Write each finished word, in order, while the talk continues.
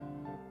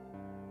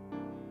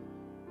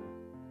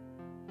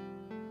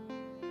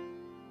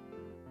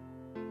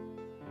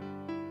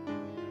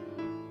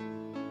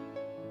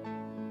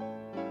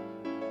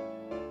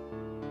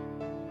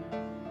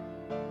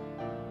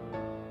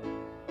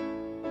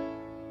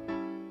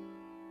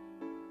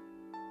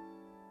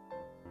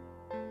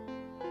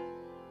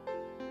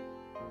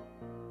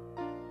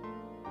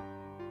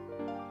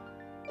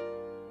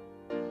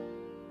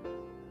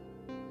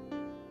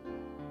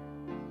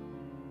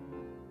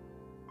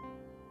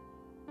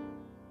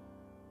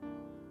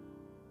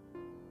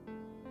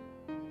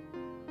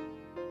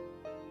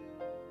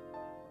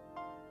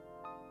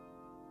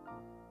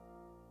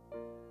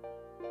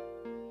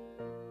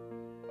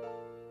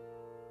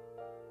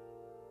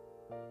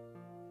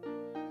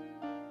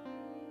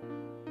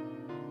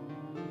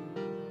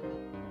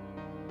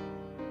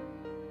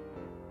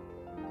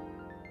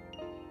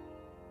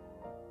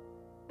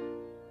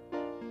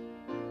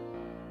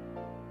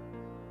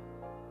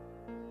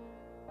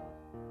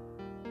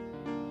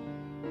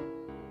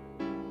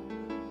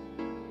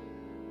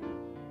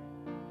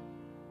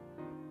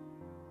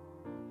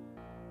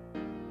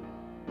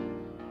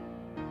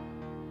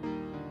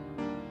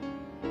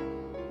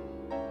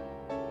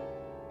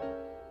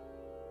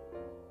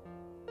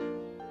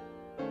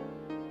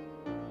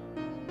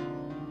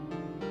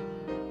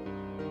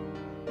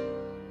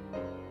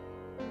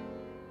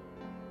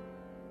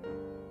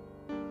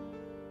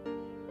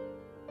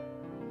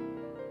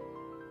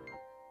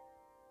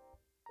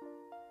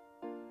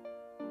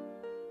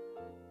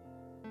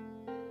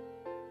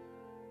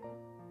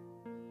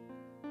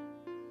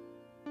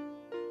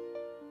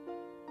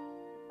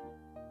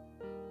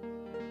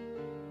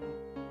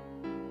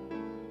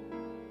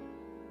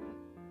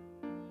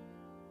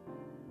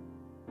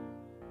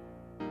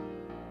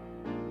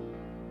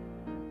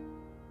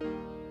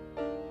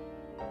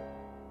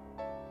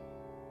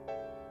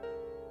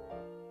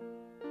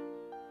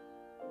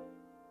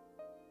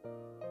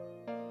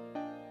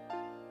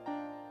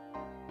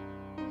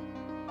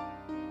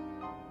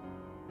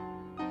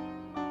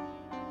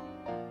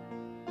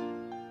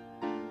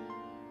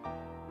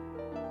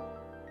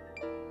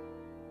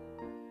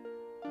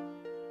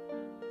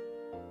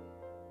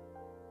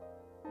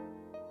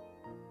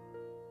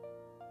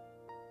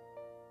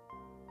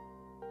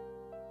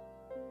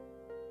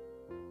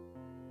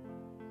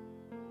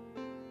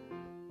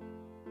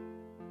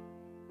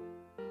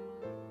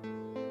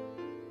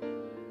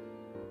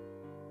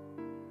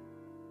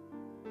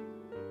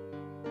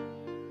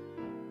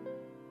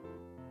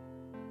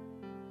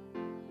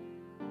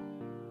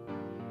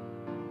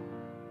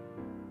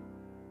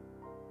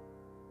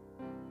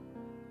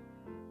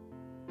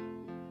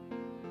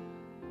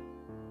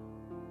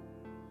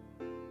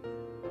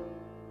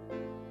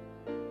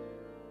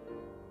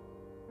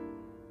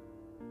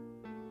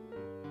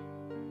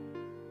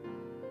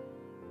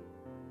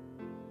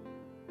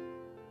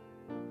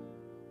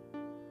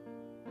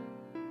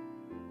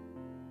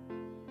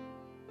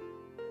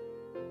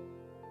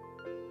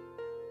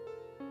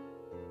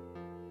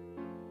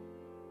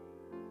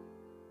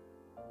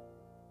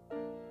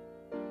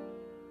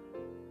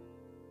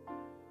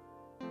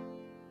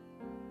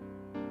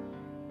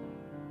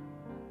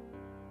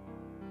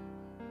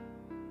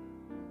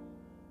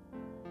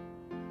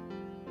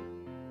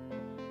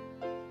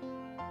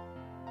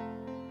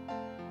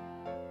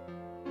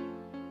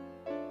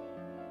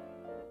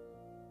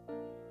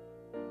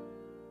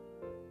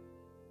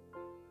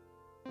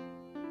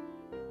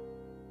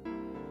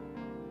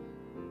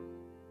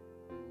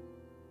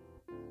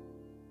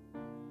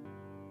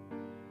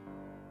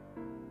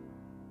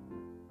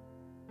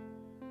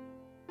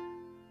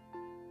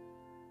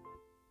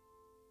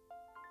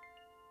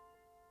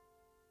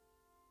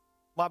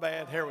My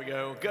bad. Here we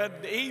go.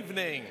 Good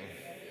evening.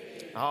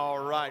 All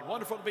right.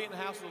 Wonderful to be in the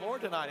house of the Lord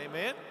tonight.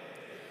 Amen.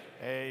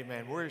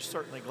 Amen. We're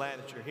certainly glad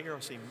that you're here. I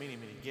see many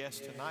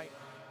guests tonight,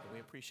 and we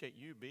appreciate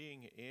you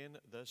being in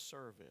the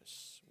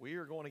service. We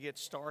are going to get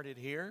started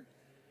here.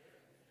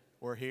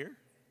 We're here.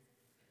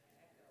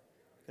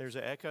 There's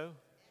an echo.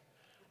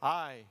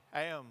 I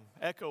am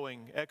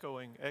echoing.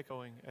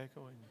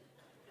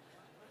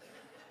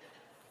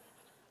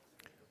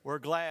 We're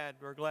glad.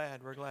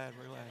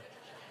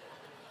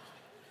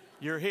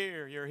 You're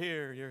here.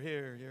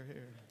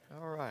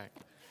 All right.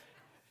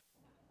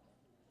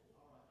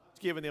 It's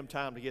giving them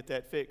time to get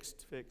that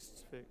fixed.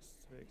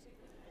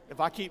 If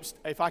I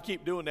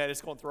keep doing that, it's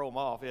going to throw them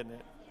off, isn't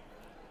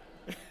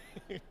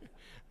it?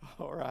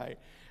 All right.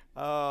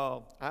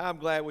 I'm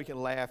glad we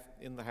can laugh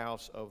in the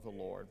house of the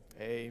Lord.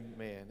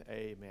 Amen.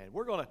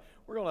 We're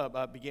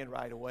gonna begin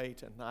right away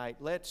tonight.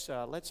 Let's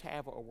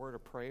have a word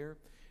of prayer,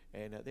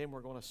 and then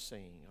we're gonna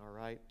sing. All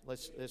right.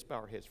 Let's bow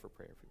our heads for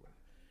prayer, if you will.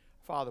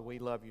 Father, we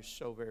love you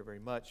so very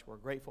much. We're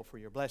grateful for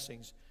your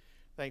blessings.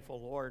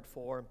 Thankful, Lord,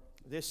 for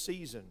this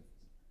season.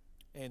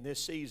 And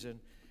this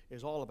season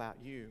is all about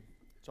you.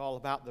 It's all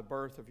about the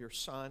birth of your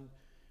Son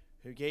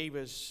who gave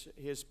us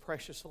his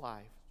precious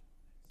life.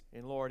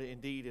 And Lord,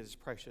 indeed it is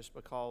precious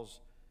because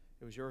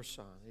it was your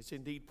Son. It's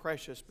indeed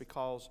precious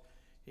because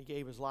he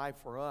gave his life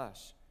for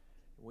us.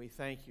 And we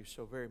thank you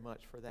so very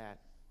much for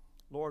that.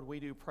 Lord, we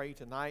do pray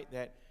tonight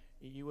that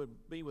you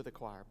would be with the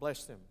choir.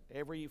 Bless them.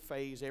 Every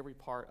phase, every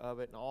part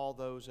of it, and all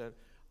those that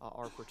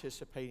are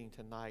participating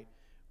tonight,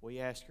 we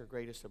ask your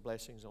greatest of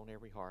blessings on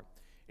every heart.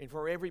 And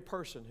for every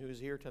person who is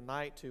here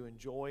tonight to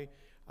enjoy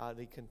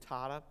the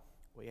cantata,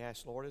 we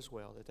ask, Lord, as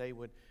well, that they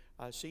would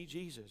see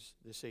Jesus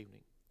this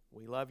evening.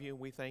 We love you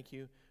and we thank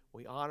you.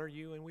 We honor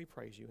you and we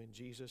praise you. In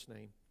Jesus'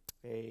 name,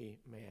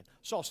 amen.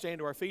 So I'll stand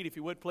to our feet, if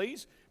you would,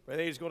 please.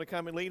 Brother Eddie's going to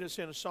come and lead us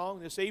in a song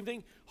this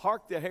evening.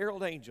 Hark the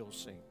Herald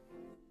Angels Sing.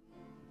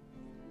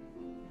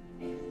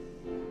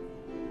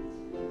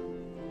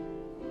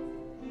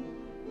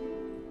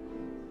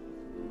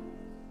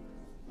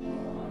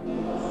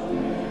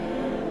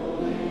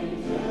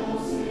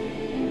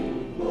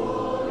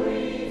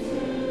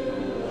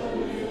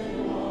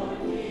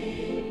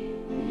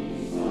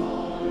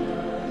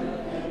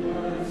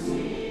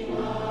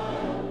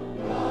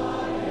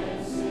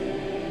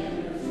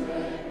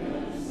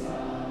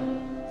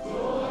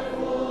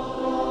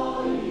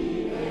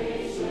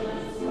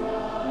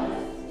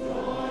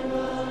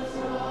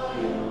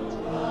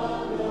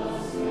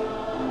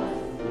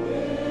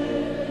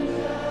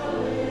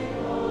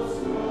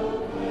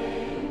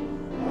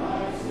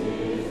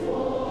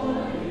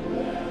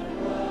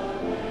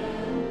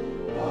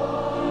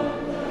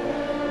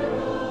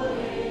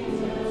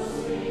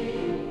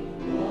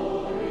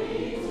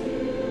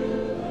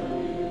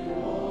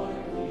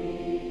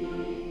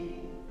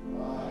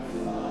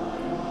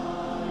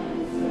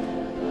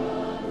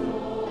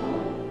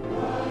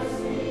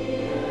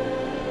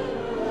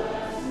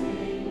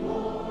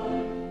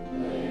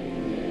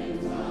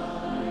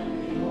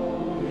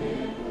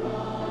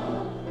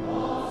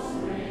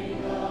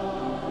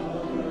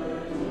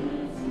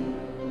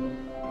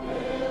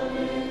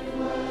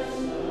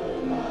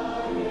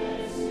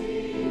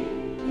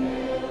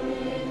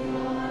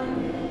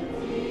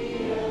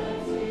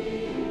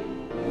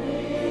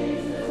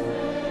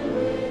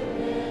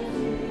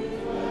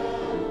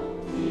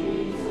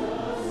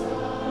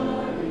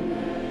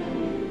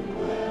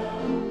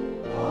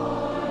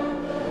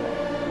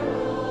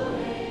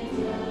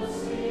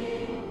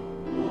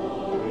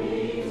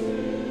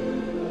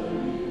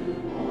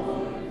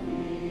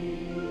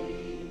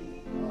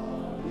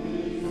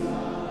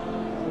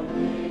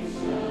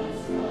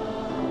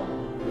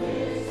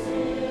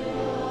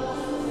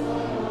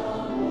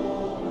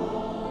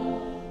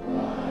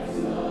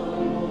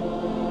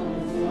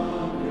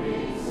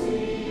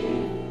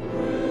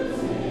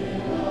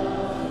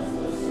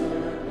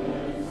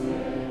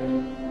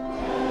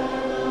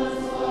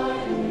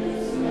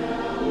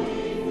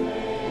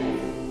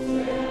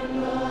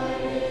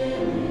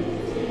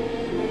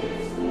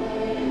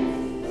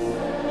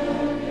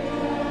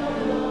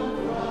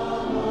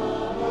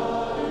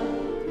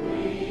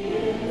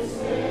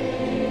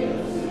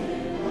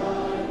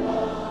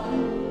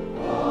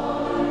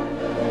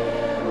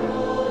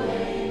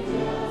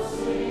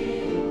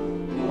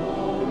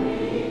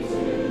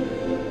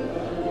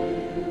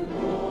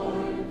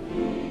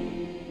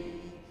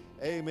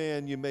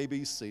 You may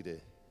be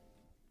seated.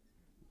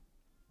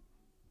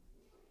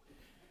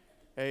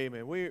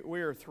 Amen.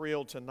 We are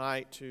thrilled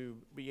tonight to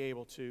be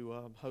able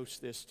to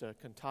host this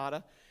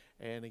cantata.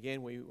 And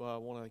again, we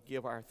want to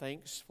give our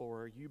thanks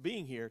for you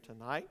being here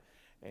tonight.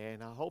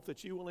 And I hope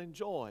that you will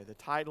enjoy. The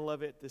title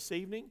of it this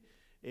evening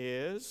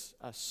is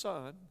A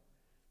Son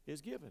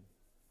is Given.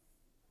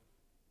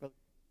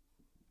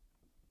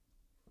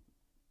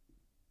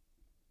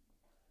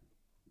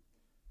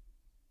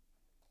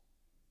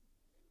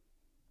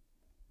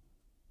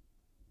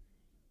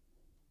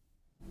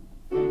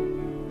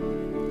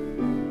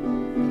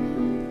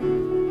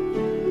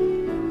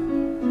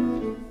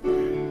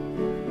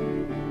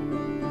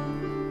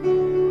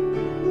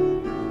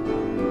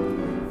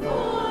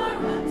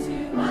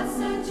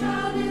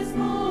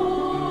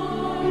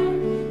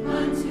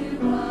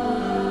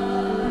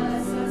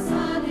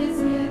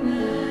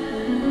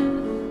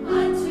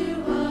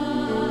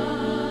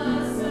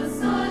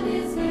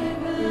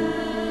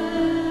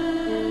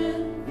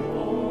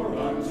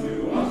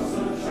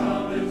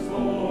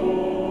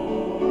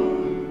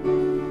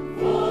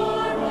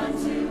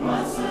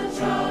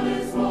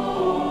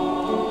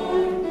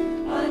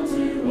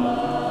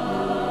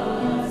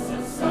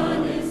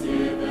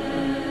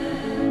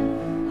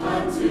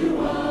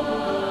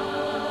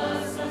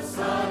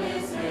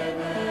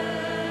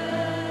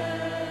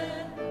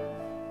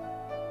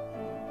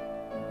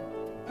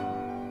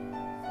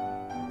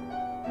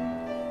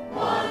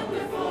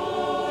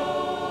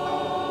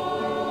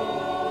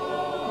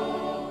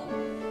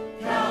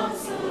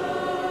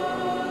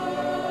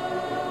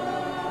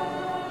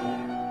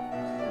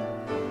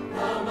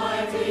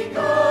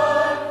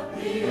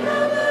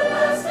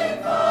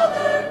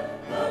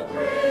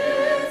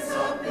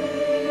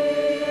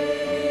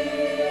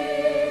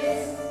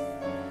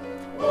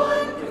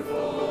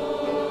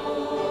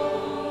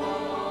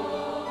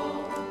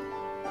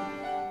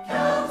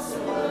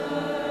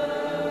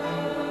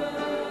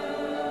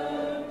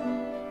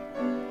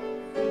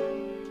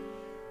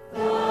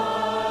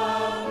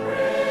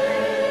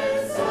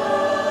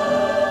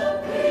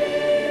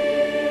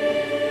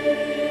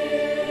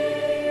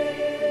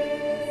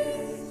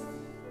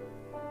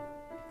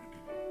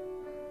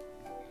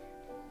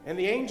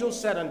 the angel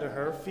said unto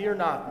her, Fear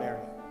not, Mary,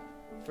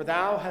 for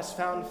thou hast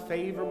found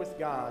favor with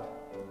God.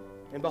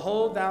 And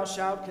behold, thou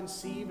shalt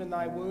conceive in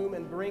thy womb,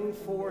 and bring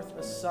forth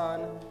a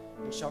son,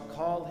 and shalt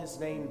call his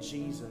name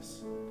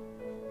Jesus.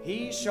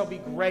 He shall be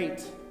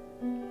great,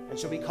 and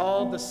shall be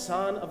called the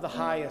Son of the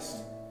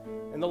Highest.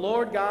 And the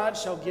Lord God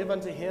shall give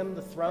unto him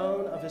the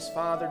throne of his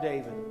father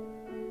David,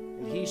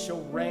 and he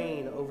shall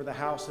reign over the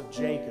house of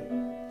Jacob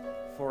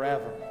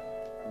forever.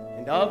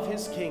 And of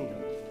his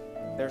kingdom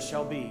there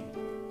shall be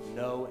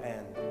no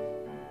end.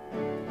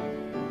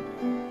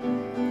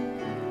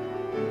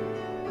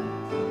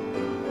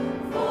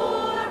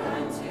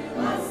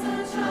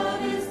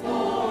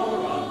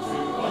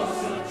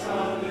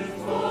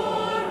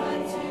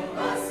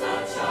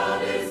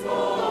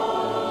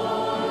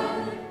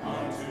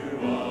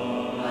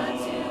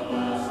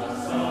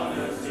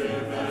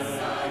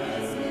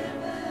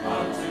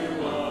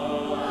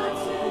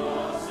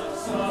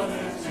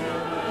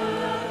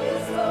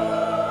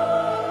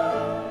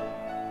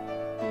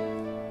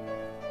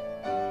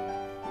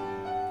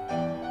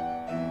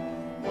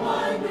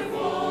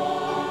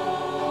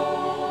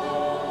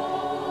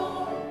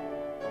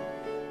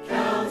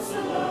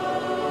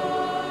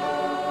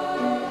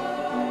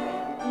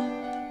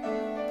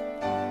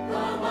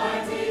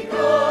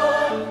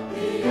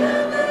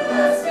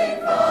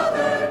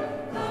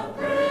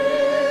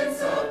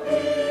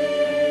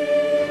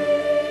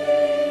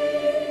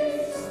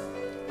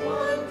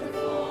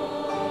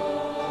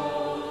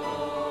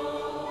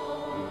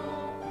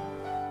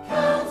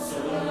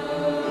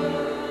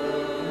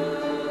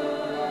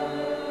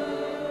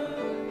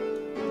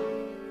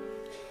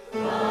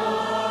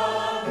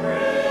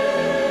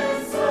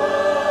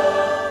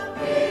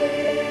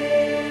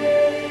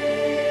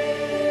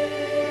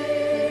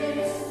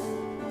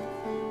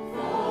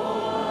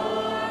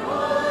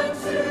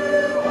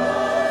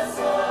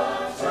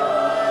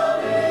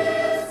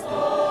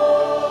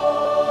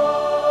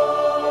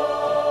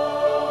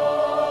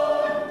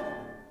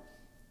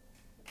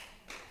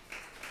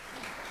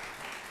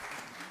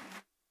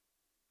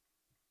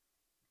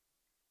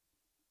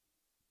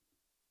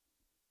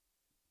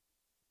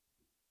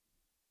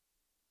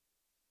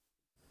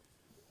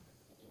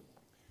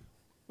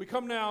 We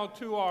come now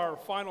to our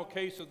final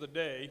case of the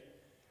day,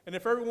 and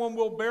if everyone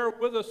will bear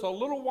with us a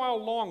little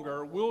while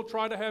longer, we'll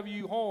try to have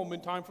you home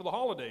in time for the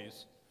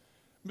holidays.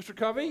 Mr.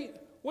 Covey,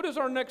 what is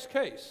our next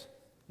case?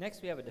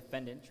 Next, we have a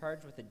defendant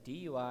charged with a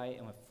DUI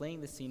and with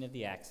fleeing the scene of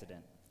the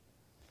accident.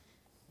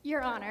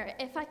 Your Honor,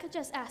 if I could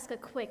just ask a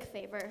quick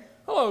favor.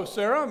 Hello,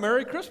 Sarah.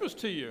 Merry Christmas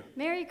to you.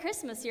 Merry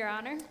Christmas, Your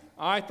Honor.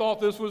 I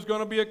thought this was going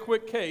to be a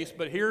quick case,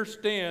 but here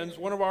stands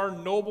one of our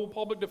noble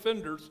public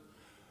defenders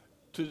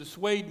to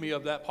dissuade me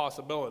of that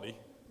possibility.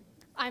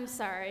 I'm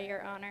sorry,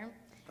 Your Honor.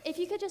 If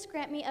you could just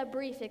grant me a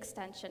brief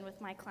extension with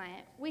my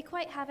client. We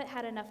quite haven't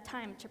had enough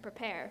time to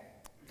prepare.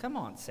 Come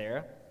on,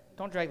 Sarah.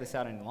 Don't drag this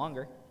out any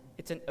longer.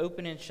 It's an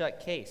open and shut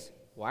case.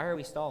 Why are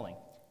we stalling?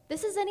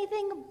 This is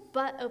anything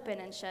but open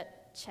and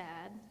shut,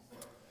 Chad.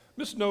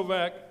 Ms.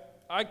 Novak,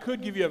 I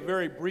could give you a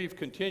very brief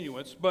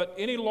continuance, but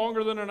any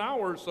longer than an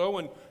hour or so,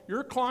 and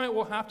your client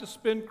will have to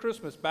spend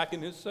Christmas back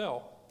in his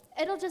cell.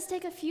 It'll just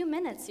take a few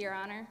minutes, Your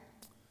Honor.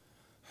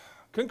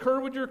 Concur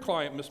with your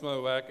client, Ms.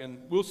 Novak, and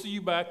we'll see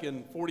you back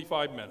in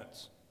 45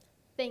 minutes.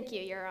 Thank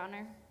you, Your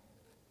Honor.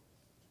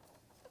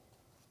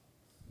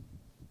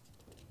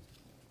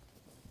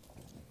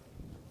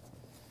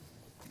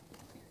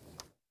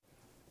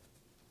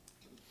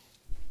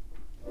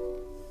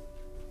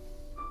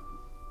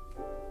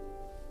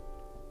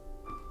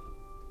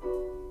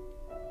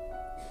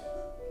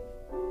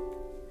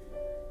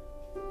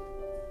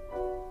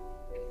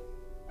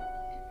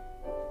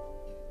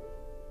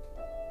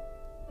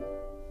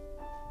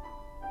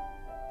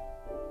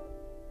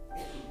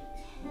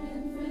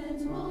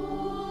 Infant,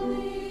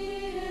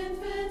 holy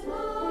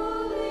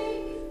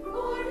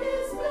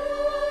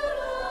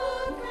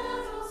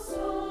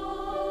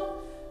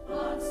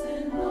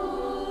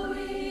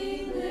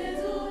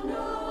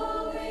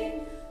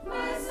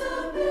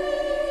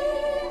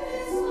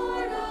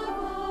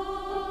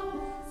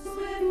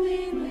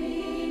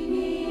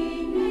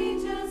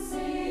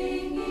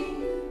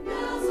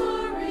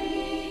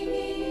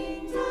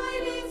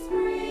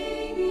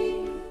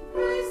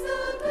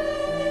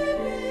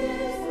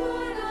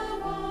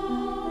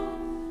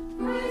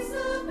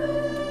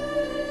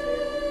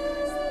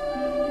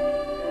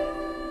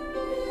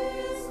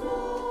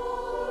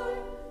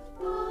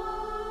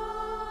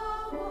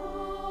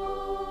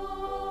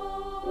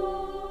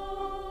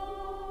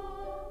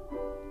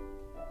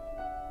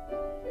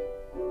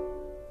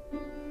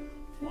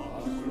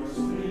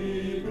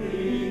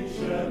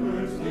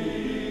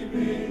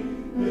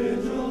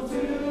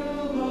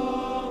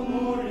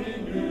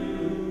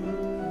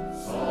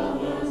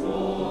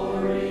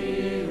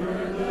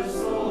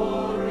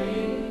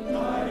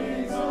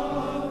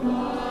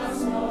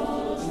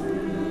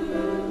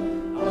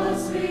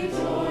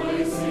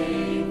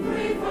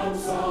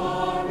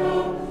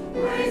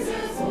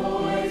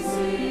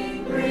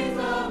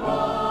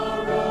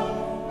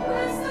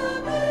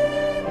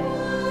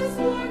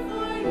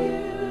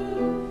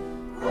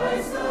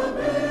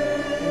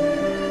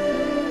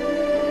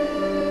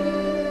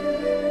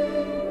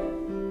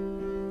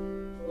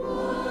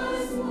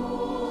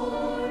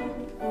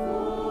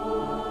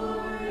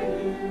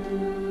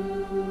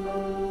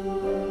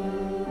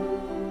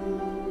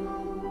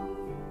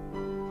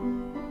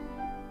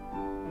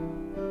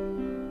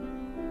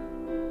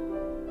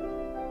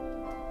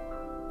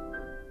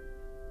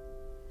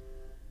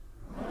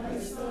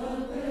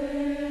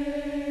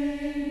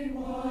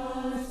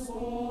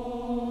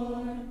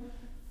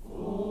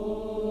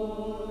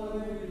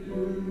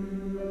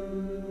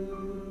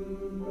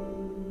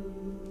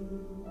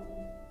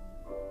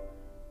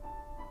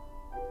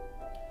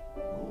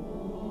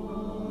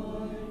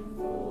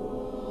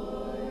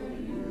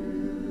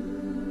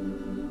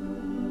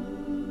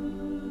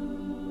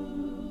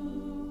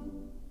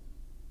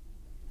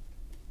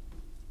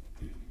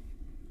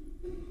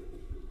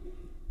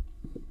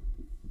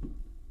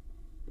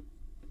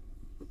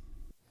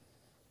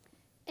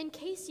In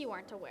case you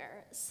aren't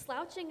aware,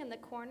 slouching in the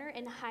corner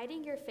and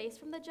hiding your face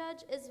from the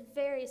judge is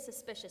very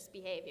suspicious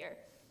behavior.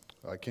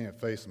 I can't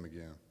face him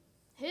again.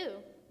 Who?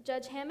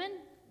 Judge Hammond?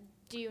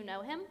 Do you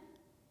know him?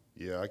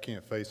 Yeah, I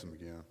can't face him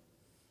again.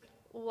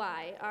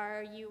 Why?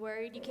 Are you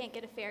worried you can't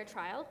get a fair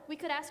trial? We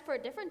could ask for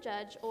a different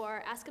judge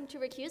or ask him to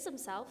recuse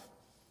himself.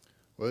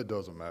 Well, it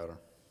doesn't matter.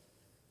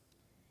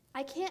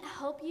 I can't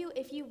help you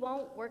if you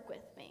won't work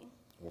with me.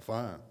 Well,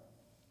 fine.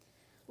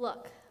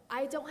 Look,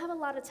 I don't have a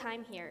lot of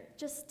time here.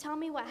 Just tell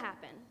me what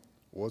happened.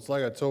 Well, it's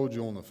like I told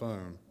you on the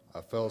phone.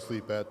 I fell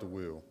asleep at the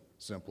wheel.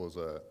 Simple as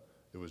that.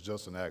 It was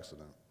just an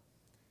accident.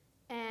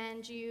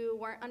 And you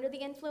weren't under the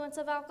influence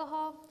of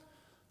alcohol?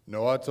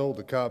 No, I told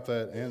the cop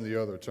that and the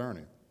other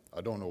attorney.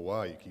 I don't know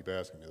why you keep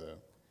asking me that.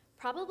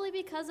 Probably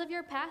because of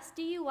your past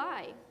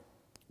DUI.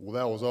 Well,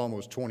 that was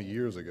almost 20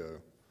 years ago.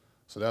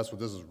 So that's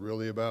what this is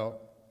really about?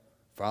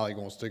 Finally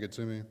gonna stick it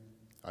to me?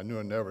 I knew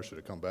I never should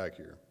have come back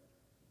here.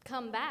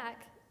 Come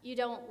back? You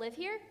don't live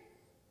here?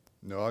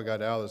 No, I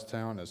got out of this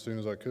town as soon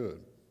as I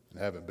could and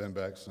haven't been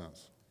back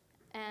since.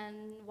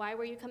 And why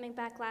were you coming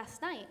back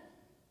last night?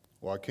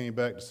 Well, I came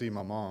back to see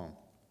my mom.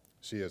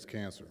 She has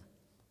cancer,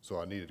 so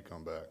I needed to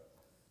come back.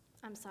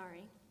 I'm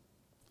sorry.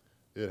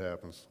 It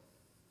happens.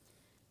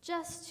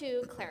 Just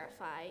to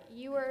clarify,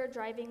 you were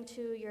driving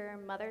to your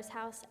mother's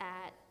house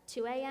at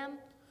 2 a.m.?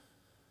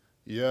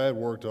 Yeah, I had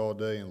worked all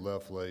day and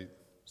left late,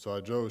 so I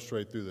drove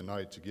straight through the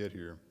night to get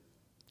here.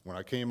 When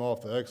I came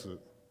off the exit,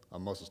 I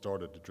must have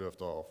started to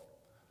drift off.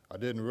 I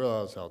didn't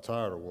realize how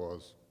tired I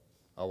was.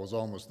 I was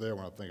almost there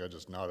when I think I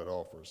just nodded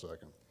off for a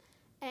second.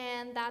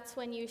 And that's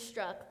when you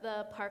struck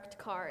the parked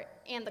car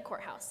and the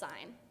courthouse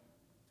sign.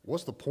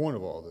 What's the point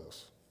of all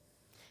this?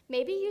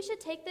 Maybe you should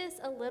take this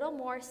a little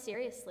more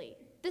seriously.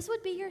 This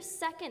would be your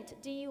second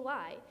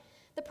DUI.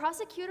 The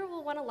prosecutor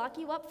will want to lock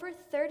you up for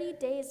 30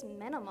 days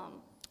minimum.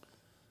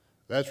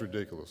 That's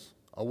ridiculous.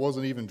 I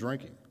wasn't even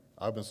drinking.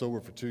 I've been sober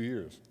for 2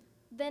 years.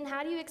 Then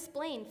how do you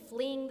explain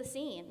fleeing the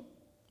scene?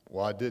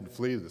 Well, I didn't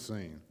flee the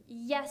scene.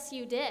 Yes,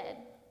 you did.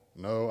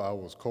 No, I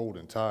was cold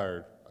and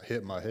tired. I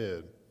hit my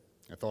head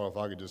and thought if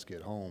I could just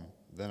get home,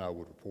 then I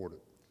would report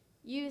it.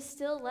 You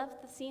still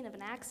left the scene of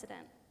an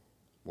accident.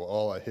 Well,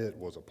 all I hit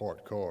was a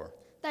parked car.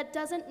 That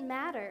doesn't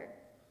matter.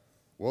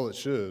 Well, it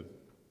should.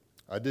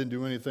 I didn't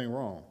do anything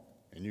wrong,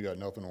 and you got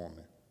nothing on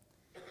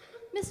me.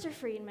 Mr.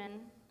 Friedman,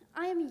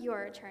 I am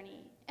your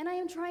attorney, and I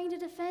am trying to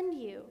defend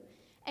you.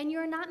 And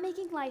you're not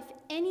making life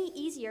any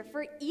easier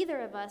for either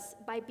of us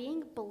by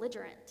being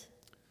belligerent.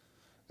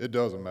 It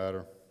doesn't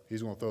matter.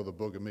 He's going to throw the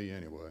book at me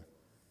anyway.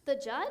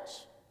 The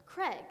judge?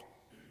 Craig,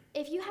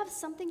 if you have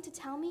something to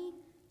tell me,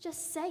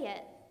 just say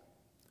it.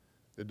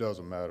 It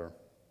doesn't matter.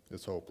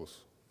 It's hopeless.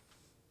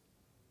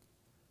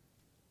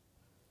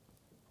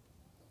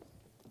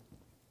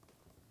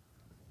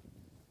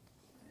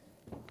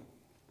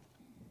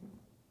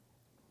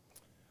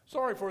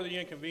 Sorry for the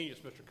inconvenience,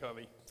 Mr.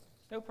 Covey.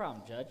 No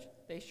problem, Judge.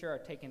 They sure are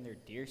taking their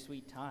dear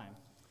sweet time.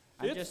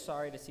 I'm It's- just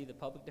sorry to see the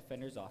Public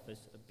Defender's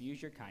Office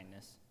abuse your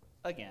kindness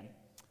again.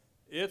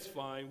 It's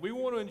fine. We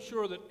want to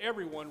ensure that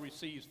everyone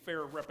receives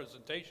fair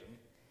representation.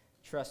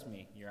 Trust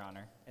me, Your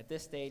Honor. At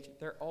this stage,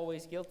 they're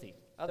always guilty.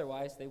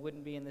 Otherwise, they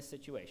wouldn't be in this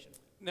situation.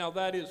 Now,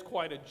 that is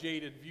quite a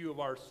jaded view of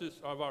our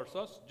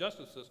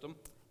justice system.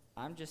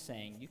 I'm just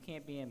saying, you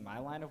can't be in my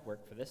line of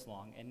work for this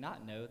long and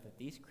not know that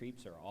these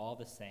creeps are all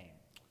the same.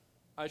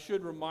 I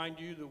should remind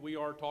you that we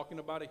are talking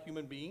about a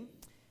human being.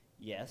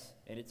 Yes,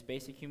 and it's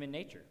basic human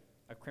nature.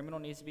 A criminal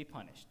needs to be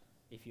punished.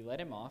 If you let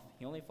him off,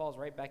 he only falls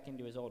right back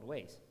into his old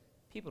ways.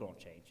 People don't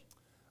change.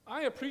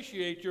 I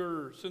appreciate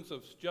your sense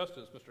of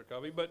justice, Mr.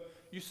 Covey, but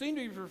you seem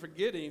to be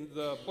forgetting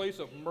the place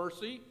of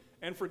mercy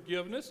and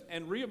forgiveness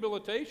and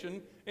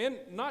rehabilitation, and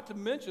not to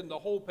mention the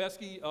whole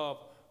pesky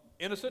of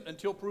innocent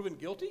until proven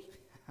guilty.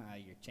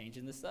 You're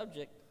changing the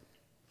subject.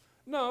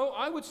 No,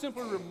 I would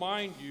simply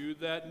remind you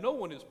that no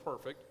one is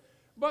perfect,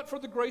 but for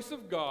the grace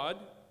of God,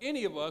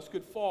 any of us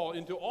could fall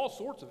into all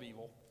sorts of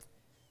evil.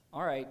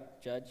 All right,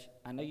 Judge,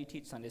 I know you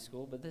teach Sunday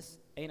school, but this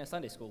ain't a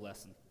Sunday school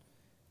lesson.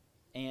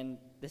 And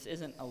this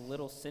isn't a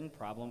little sin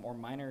problem or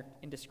minor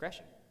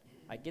indiscretion.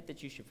 I get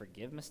that you should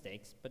forgive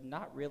mistakes, but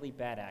not really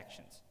bad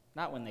actions,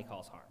 not when they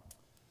cause harm.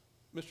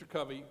 Mr.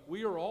 Covey,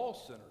 we are all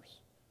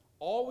sinners.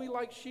 All we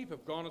like sheep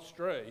have gone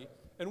astray,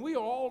 and we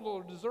all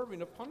are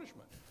deserving of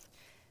punishment.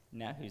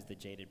 Now who's the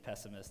jaded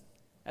pessimist?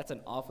 That's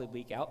an awfully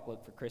bleak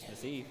outlook for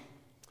Christmas Eve.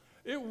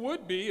 It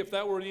would be if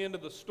that were the end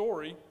of the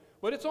story,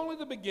 but it's only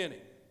the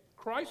beginning.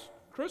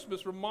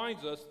 Christmas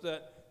reminds us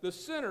that the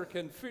sinner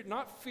can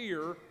not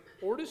fear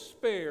or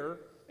despair,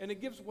 and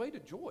it gives way to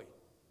joy.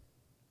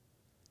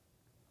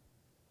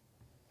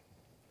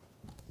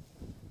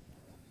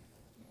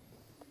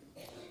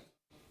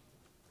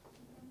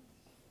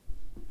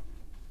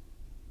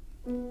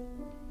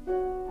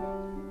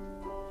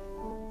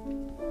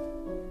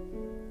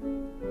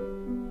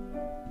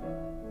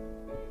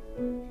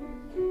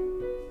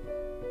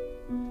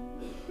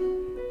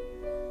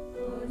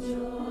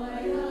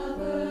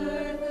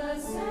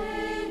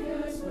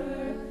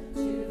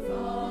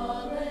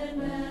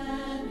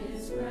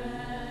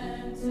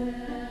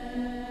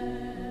 Granted.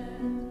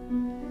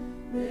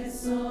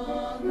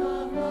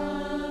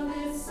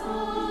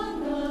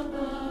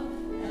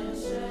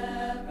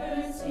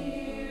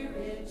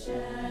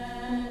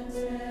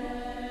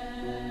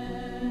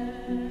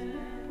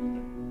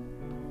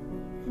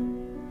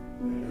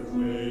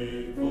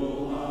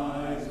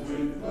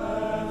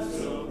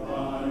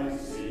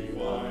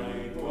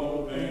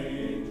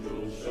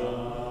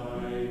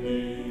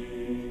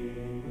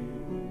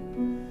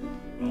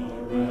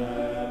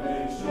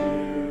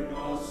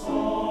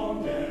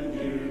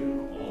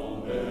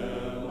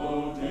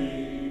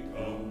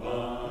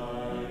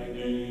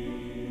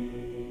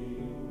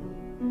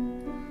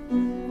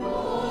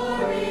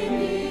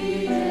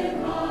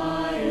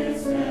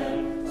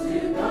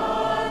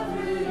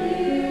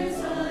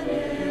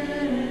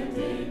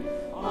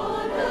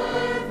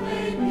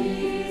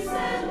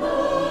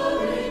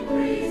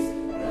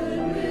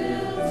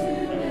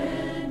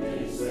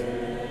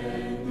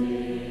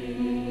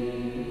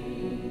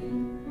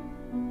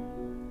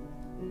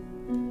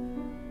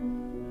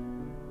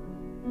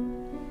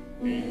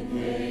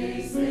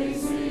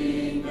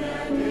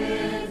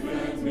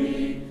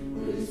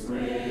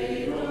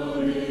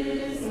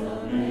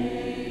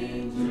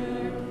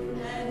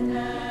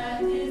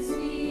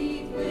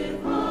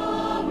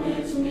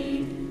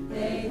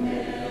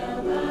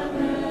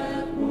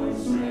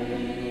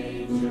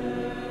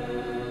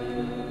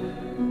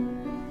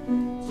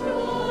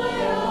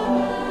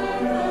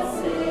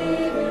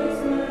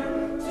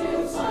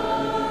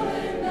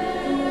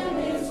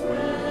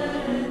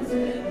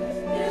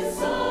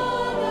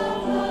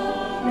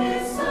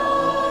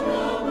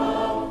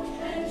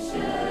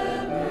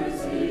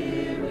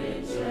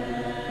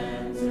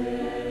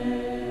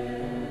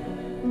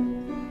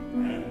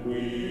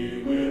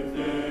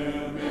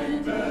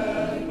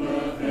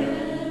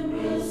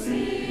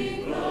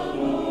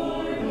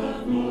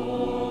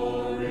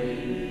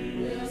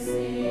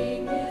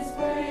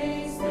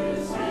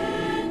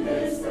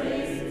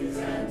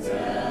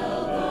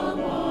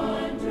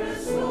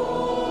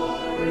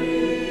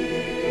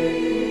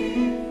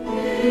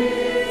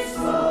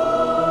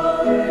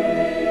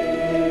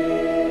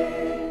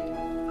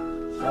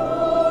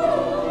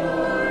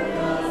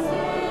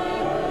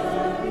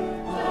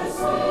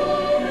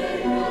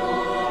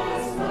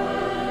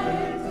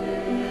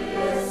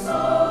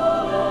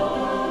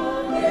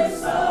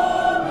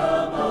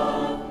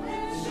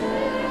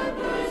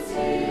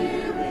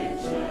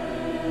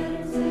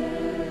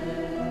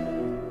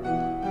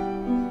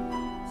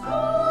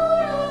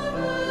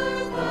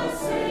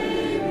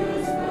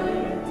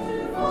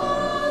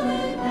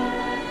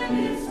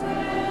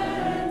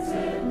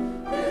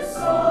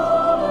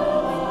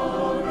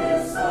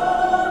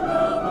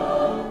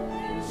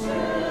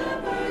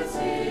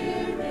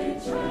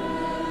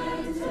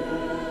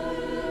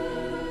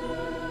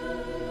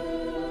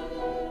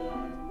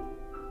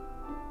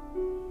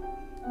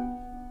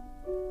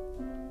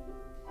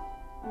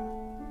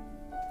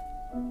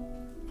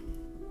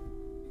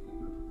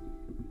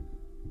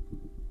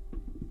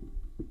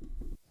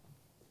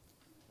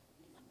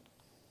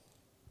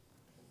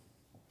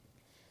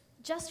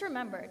 Just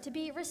remember to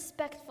be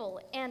respectful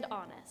and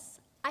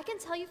honest. I can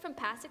tell you from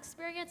past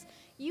experience,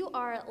 you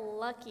are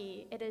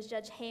lucky it is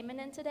Judge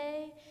Heyman in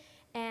today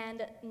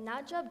and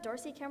not Judge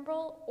Dorsey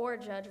Kimbrell or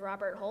Judge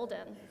Robert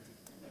Holden.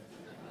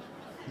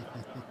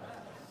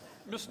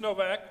 Ms.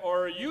 Novak,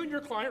 are you and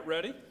your client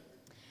ready?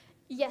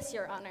 Yes,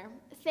 Your Honor.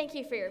 Thank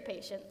you for your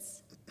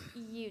patience.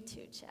 You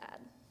too, Chad.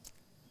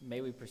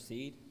 May we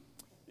proceed?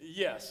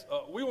 Yes.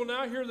 We will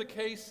now hear the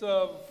case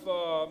of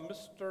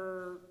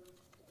Mr.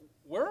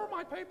 Where are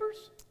my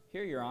papers?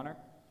 Here, Your Honor.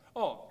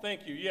 Oh,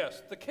 thank you.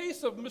 Yes. The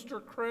case of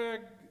Mr.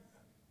 Craig.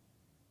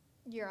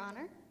 Your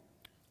Honor?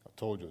 I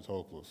told you it's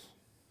hopeless.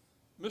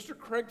 Mr.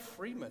 Craig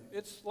Freeman.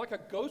 It's like a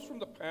ghost from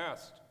the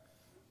past.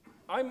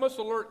 I must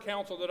alert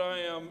counsel that I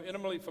am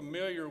intimately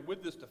familiar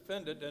with this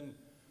defendant, and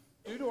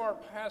due to our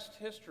past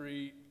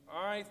history,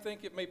 I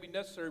think it may be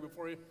necessary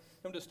for him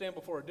to stand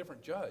before a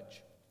different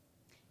judge.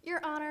 Your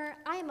Honor,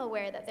 I am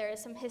aware that there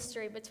is some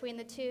history between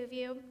the two of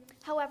you.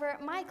 However,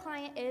 my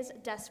client is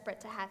desperate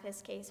to have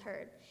his case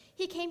heard.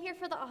 He came here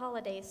for the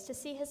holidays to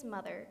see his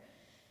mother,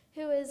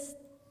 who is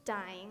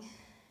dying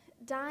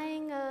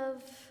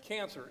of...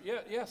 Cancer.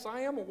 Yes,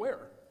 I am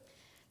aware.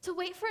 To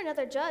wait for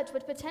another judge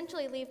would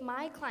potentially leave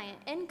my client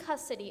in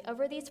custody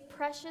over these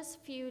precious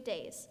few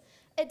days.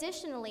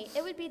 Additionally,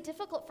 it would be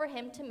difficult for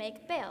him to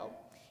make bail.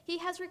 He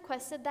has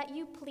requested that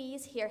you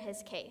please hear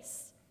his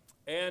case.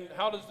 And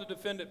how does the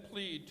defendant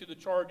plead to the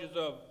charges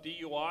of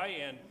DUI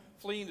and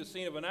fleeing the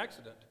scene of an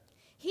accident?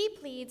 He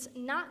pleads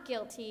not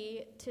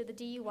guilty to the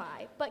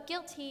DUI, but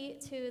guilty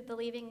to the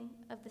leaving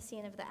of the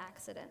scene of the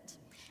accident.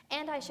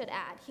 And I should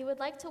add, he would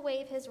like to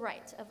waive his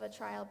right of a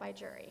trial by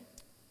jury.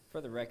 For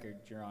the record,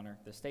 Your Honor,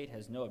 the state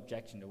has no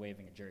objection to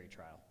waiving a jury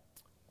trial.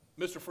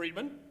 Mr.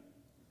 Friedman?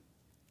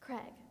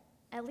 Craig,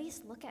 at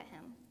least look at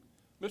him.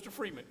 Mr.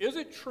 Friedman, is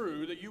it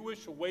true that you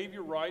wish to waive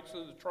your rights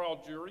as a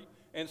trial jury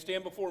and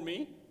stand before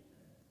me?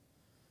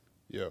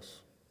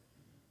 Yes.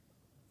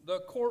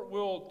 The court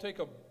will take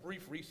a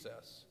brief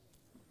recess.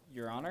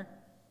 Your Honor?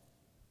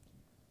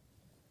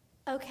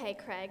 Okay,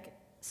 Craig,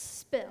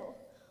 spill.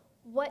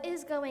 What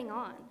is going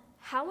on?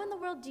 How in the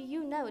world do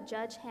you know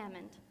Judge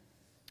Hammond?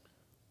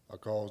 I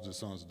caused his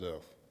son's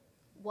death.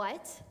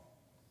 What?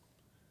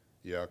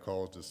 Yeah, I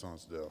caused his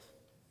son's death.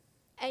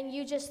 And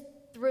you just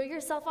threw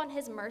yourself on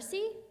his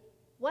mercy?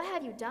 What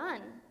have you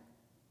done?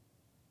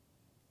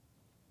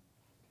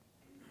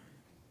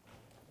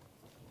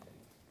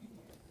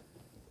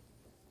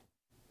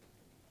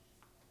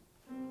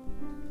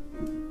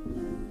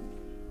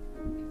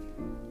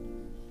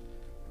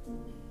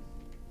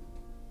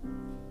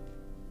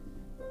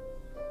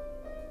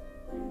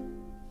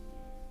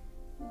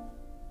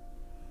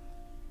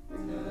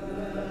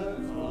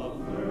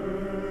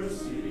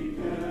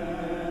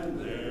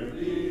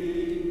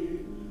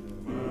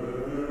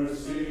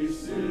 Mercy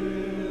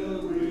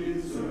still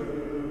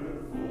reserved.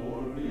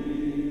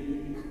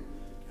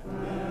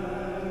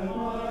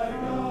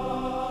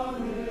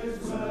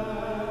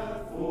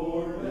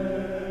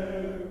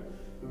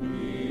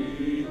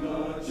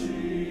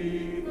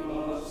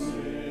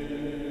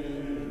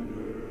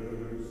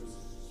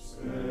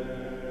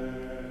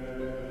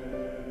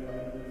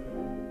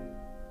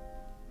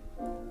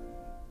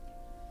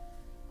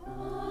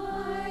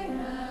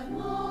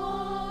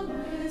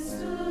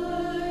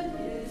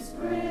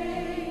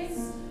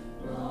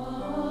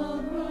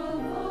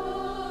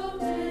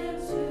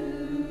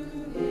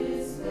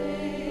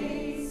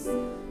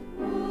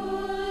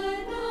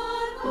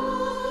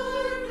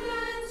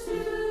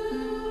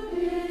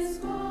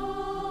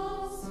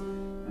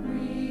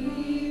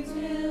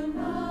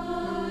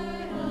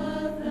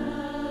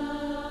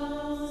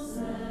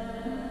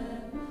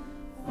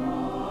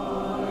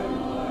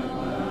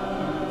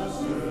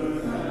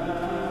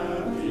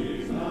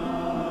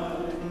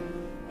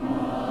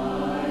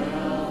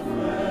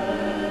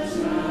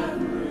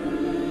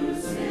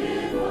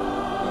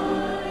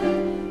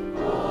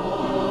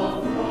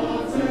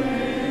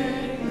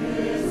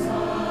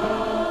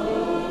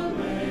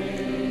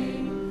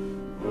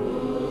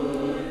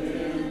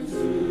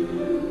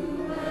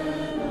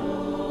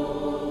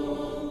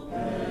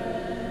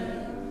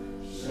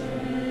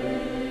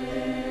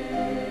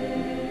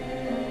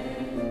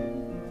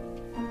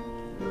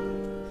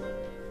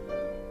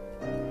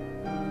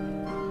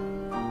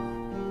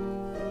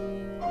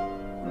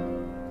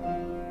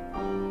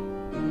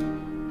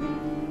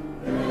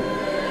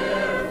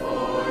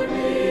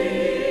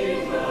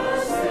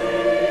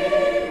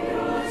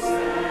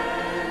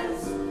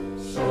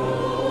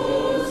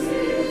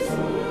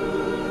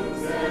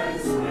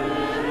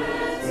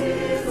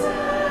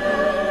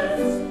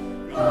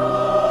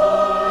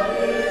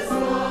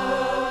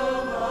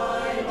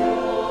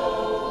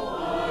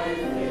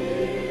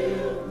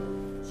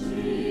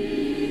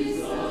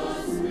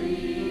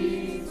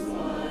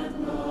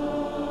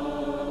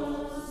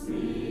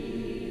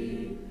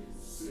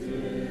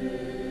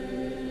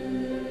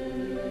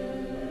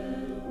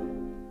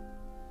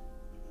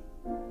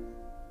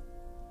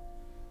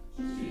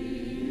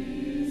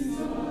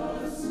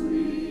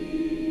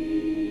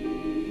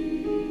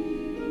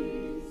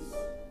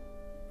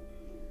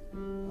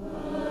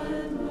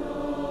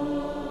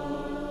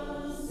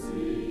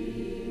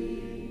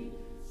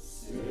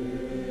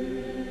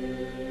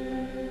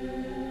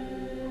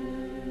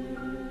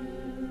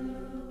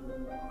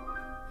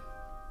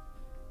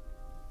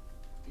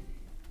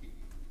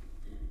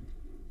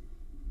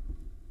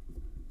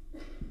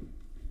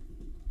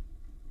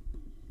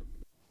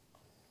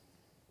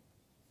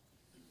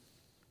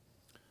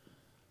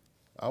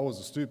 I was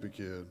a stupid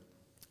kid.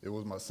 It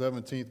was my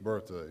 17th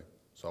birthday,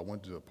 so I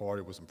went to a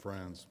party with some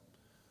friends.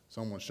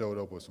 Someone showed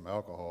up with some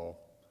alcohol.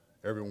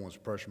 Everyone was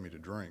pressuring me to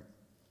drink.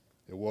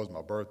 It was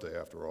my birthday,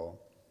 after all.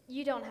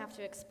 You don't have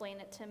to explain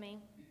it to me.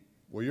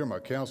 Well, you're my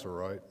counselor,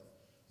 right?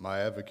 My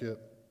advocate.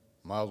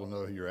 Might as well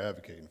know who you're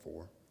advocating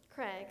for.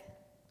 Craig,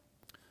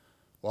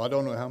 Well, I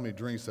don't know how many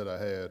drinks that I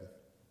had.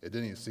 It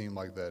didn't even seem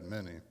like that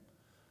many.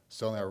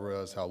 Suddenly I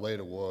realized how late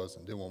it was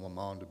and didn't want my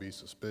mom to be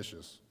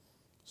suspicious.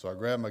 So I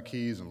grabbed my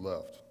keys and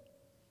left.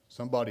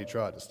 Somebody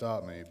tried to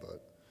stop me,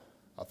 but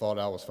I thought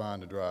I was fine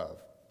to drive.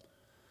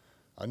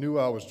 I knew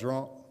I was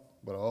drunk,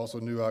 but I also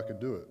knew I could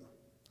do it.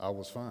 I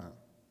was fine.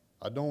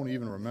 I don't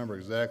even remember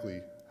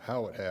exactly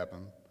how it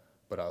happened,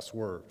 but I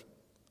swerved.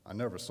 I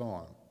never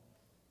saw him.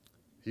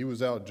 He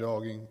was out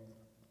jogging,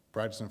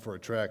 practicing for a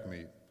track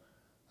meet.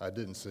 I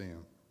didn't see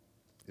him.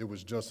 It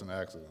was just an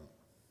accident.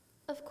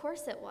 of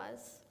course it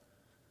was.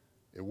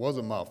 It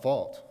wasn't my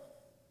fault.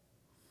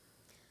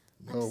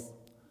 I'm No, s-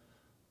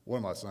 what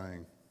am I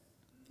saying?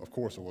 Of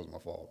course it wasn't my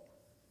fault.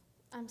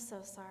 I'm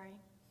so sorry.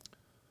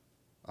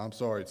 I'm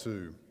sorry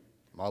too.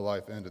 My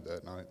life ended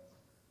that night.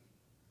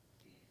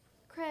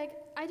 Craig,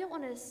 I don't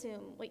want to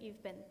assume what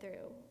you've been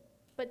through,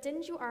 but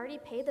didn't you already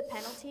pay the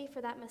penalty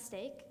for that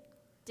mistake?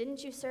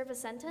 Didn't you serve a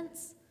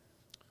sentence?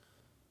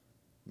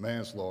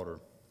 Manslaughter,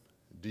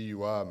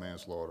 DUI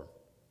manslaughter.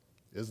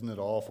 Isn't it an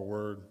awful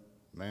word,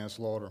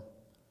 manslaughter?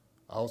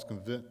 I was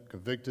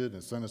convicted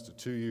and sentenced to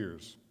 2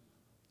 years,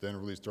 then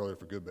released early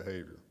for good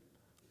behavior,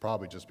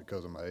 probably just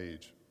because of my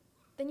age.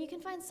 Then you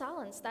can find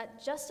solace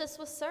that justice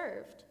was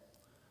served.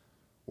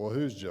 Well,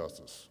 whose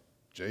justice?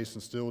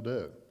 Jason's still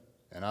dead,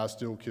 and I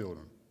still killed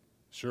him.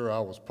 Sure, I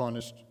was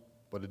punished,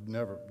 but it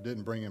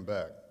didn't bring him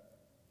back.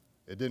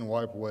 It didn't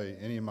wipe away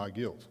any of my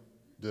guilt,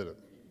 did it?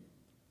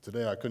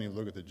 Today, I couldn't even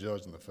look at the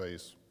judge in the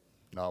face,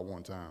 not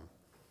one time.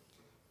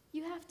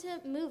 You have to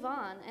move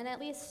on and at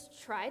least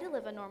try to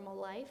live a normal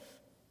life.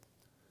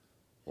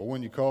 Well,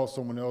 when you cause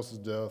someone else's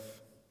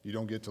death, you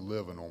don't get to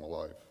live a normal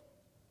life.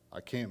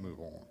 I can't move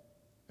on.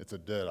 It's a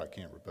debt I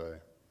can't repay.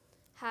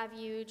 Have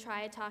you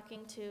tried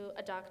talking to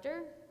a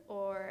doctor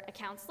or a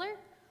counselor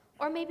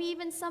or maybe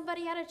even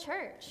somebody at a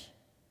church?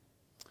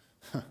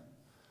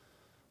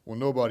 Well,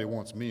 nobody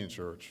wants me in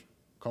church.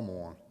 Come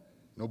on.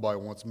 Nobody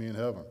wants me in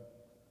heaven.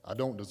 I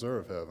don't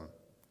deserve heaven,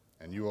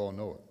 and you all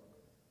know it.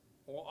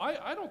 Well,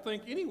 I don't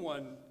think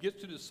anyone gets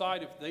to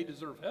decide if they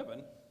deserve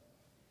heaven.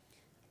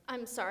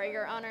 I'm sorry,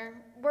 Your Honor.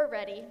 We're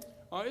ready.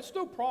 It's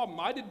no problem.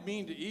 I didn't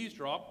mean to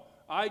eavesdrop.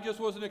 I just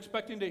wasn't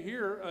expecting to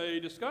hear a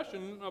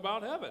discussion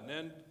about heaven.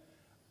 And,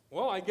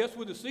 well, I guess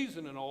with the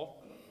season and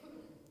all.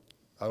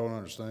 I don't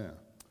understand.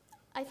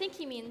 I think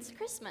he means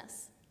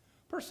Christmas.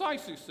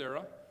 Precisely,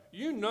 Sarah.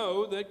 You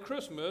know that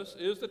Christmas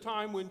is the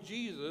time when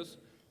Jesus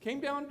came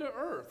down to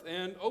earth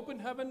and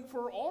opened heaven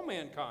for all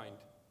mankind.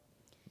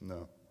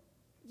 No.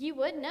 You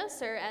would know,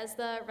 sir, as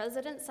the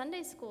resident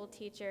Sunday school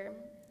teacher.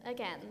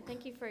 Again,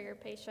 thank you for your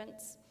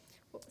patience.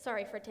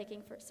 Sorry for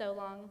taking for so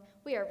long.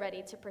 We are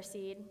ready to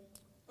proceed.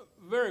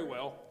 Very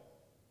well.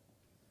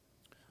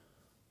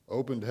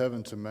 Opened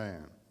heaven to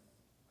man.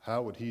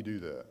 How would he do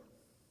that?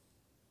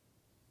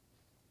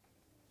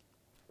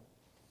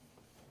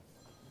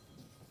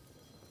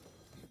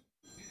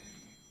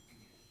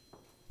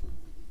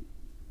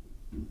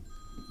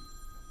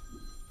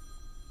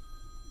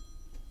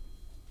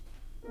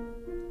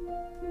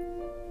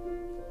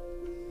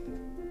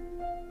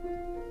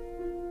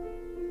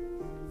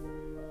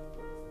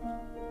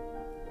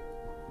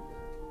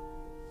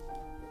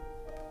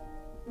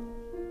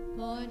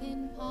 Born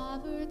in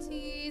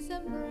poverty's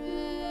embrace,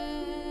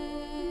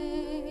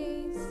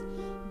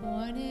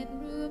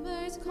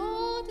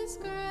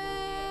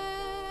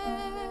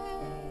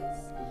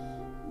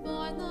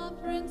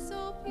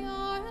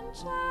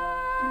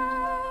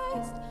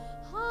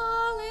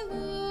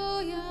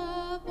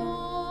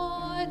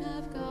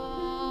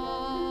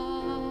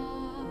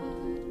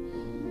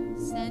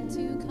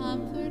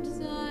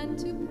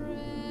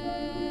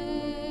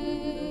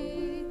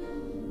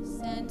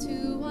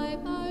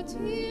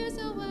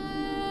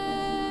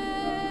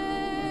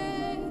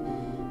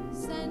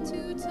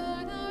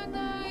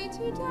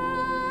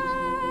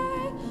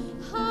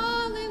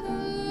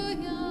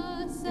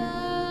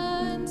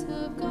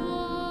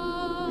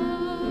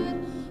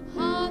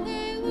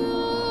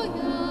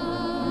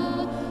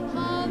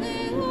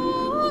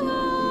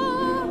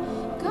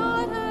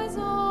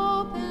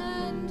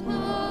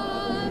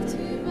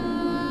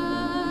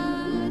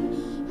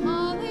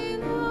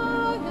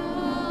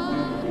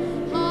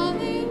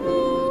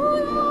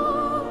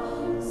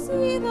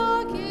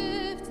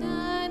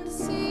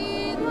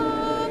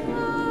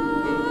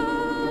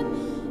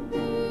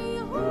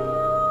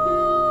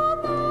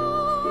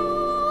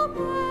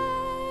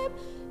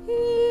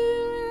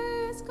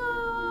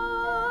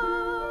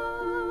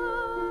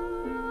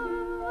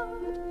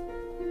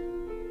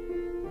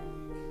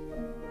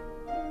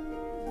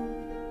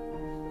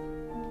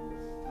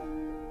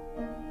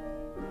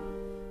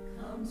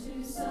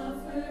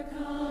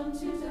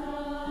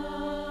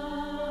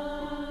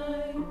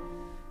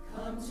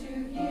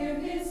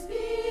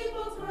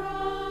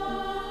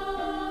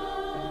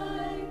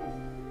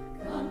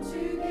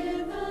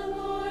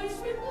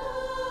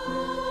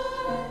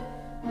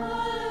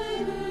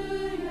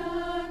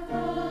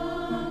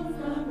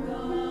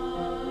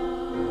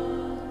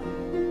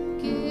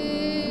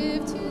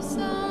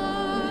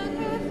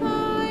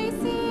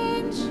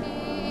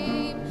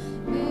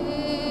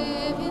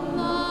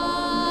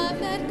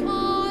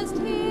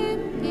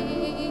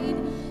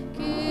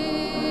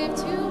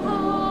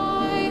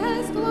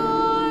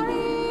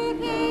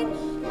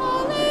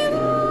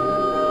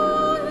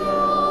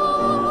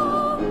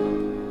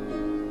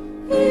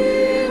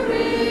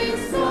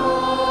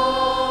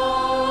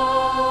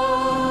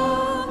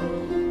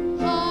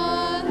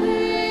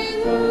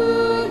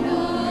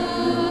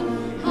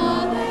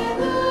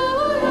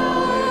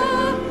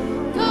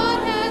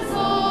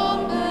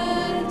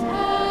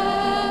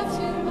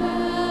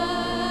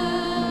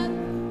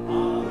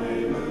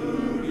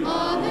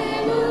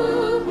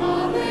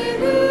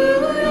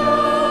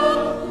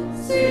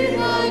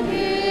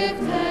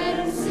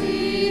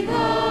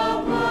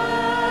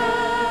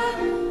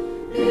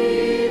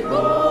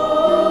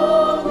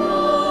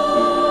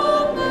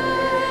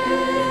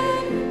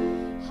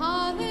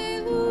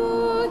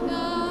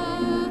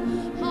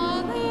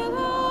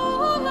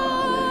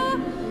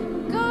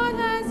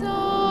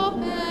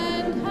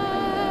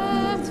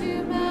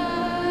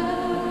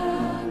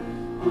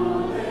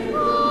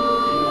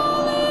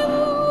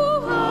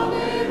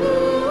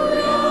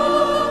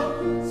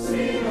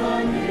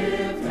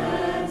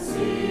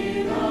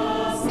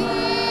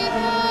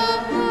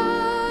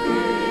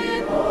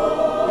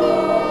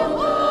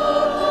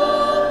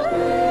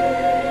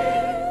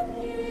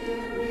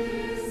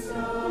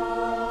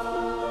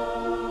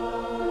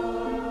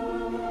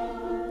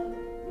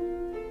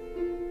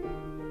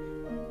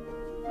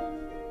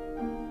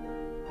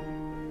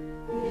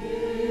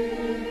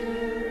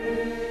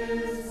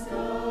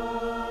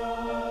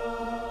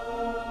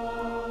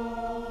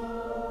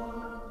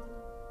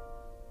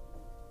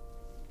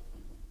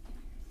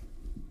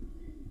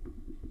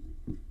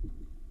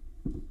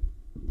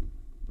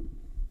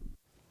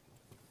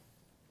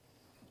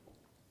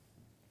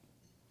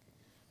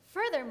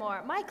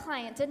 Furthermore, my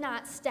client did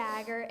not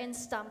stagger and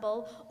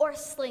stumble or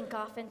slink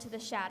off into the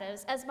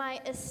shadows as my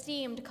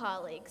esteemed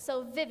colleague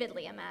so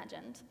vividly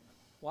imagined.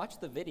 Watch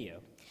the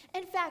video.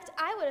 In fact,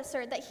 I would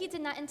assert that he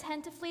did not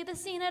intend to flee the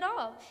scene at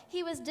all.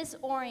 He was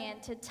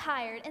disoriented,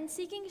 tired, and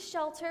seeking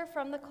shelter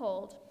from the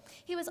cold.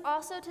 He was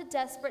also too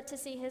desperate to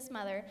see his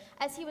mother,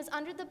 as he was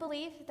under the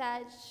belief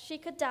that she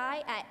could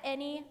die at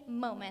any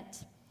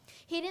moment.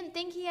 He didn't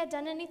think he had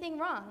done anything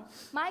wrong.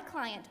 My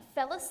client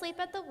fell asleep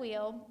at the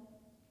wheel,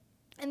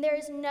 and there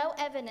is no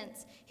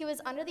evidence he was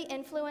under the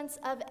influence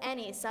of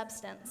any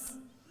substance.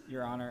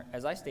 Your Honor,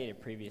 as I stated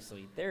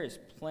previously, there is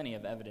plenty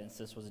of evidence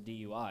this was a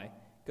DUI.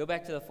 Go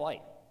back to the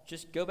flight.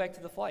 Just go back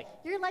to the flight.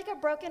 You're like a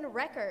broken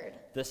record.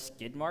 The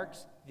skid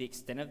marks, the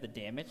extent of the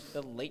damage,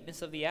 the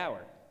lateness of the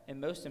hour,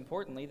 and most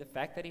importantly, the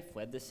fact that he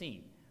fled the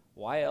scene.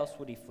 Why else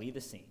would he flee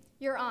the scene?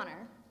 Your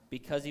Honor.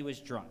 Because he was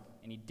drunk,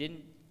 and he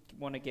didn't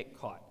want to get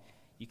caught.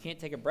 You can't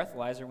take a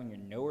breathalyzer when you're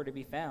nowhere to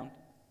be found.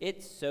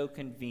 It's so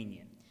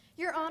convenient.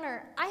 Your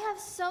Honor, I have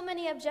so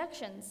many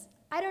objections.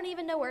 I don't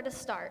even know where to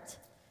start.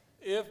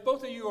 If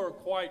both of you are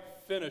quite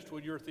finished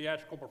with your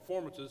theatrical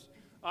performances,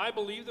 I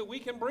believe that we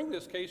can bring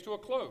this case to a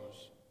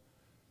close.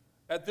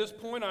 At this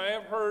point, I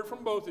have heard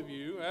from both of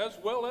you, as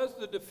well as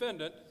the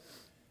defendant,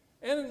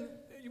 and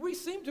we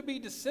seem to be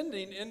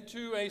descending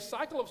into a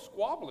cycle of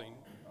squabbling.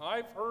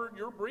 I've heard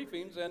your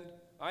briefings, and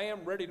I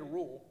am ready to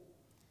rule.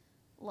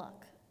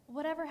 Look,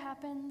 whatever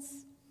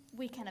happens,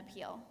 we can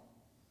appeal.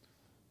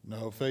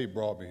 No, fate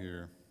brought me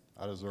here.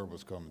 I deserve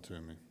what's coming to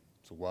me,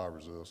 so why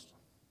resist?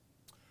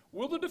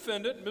 Will the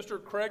defendant,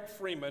 Mr. Craig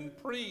Freeman,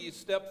 please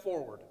step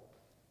forward?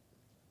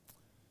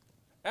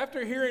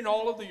 After hearing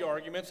all of the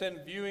arguments and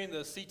viewing the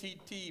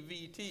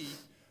CCTV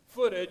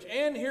footage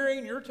and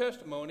hearing your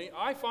testimony,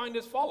 I find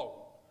as follows.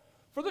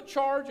 For the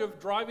charge of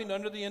driving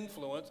under the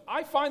influence,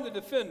 I find the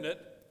defendant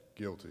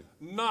Guilty.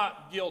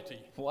 not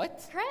guilty.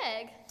 What?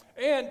 Craig,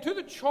 And to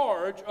the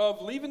charge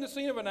of leaving the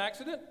scene of an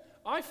accident,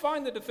 I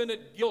find the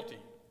defendant guilty.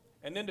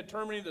 And in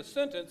determining the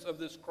sentence of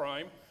this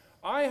crime,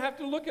 I have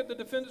to look at the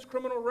defendant's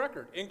criminal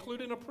record,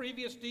 including a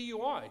previous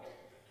DUI,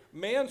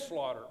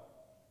 manslaughter,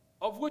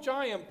 of which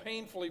I am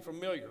painfully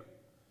familiar.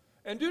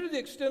 And due to the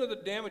extent of the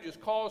damages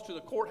caused to the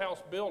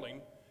courthouse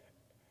building,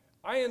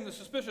 in the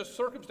suspicious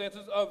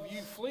circumstances of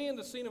you fleeing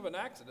the scene of an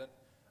accident,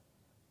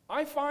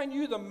 I find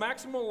you the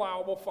maximum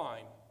allowable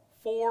fine,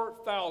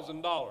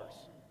 $4,000.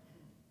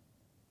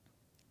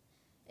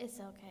 it's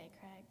okay,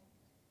 Craig.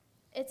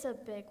 It's a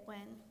big win.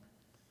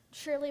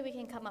 Surely we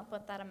can come up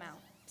with that amount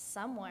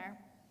somewhere.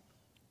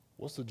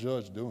 What's the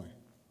judge doing?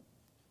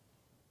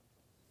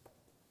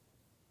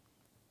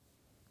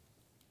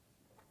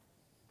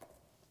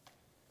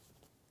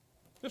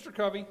 Mr.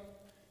 Covey,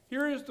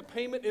 here is the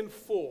payment in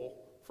full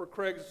for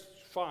Craig's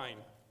fine.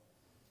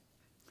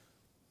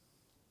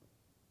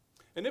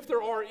 And if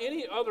there are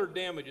any other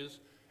damages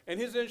and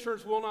his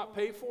insurance will not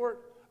pay for it,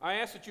 I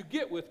ask that you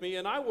get with me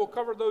and I will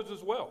cover those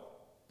as well.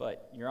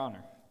 But, Your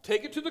Honor,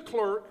 Take it to the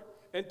clerk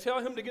and tell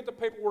him to get the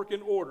paperwork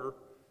in order,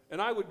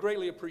 and I would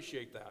greatly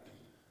appreciate that.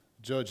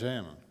 Judge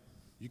Hammond,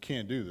 you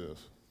can't do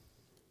this.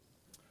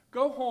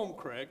 Go home,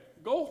 Craig.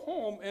 Go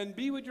home and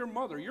be with your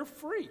mother. You're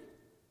free.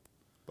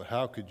 But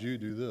how could you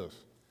do this?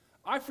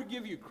 I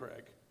forgive you,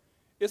 Craig.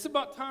 It's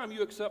about time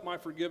you accept my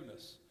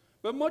forgiveness.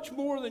 But much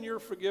more than your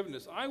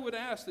forgiveness, I would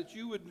ask that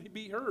you would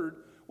be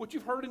heard what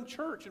you've heard in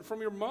church and from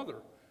your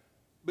mother.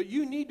 But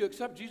you need to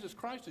accept Jesus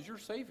Christ as your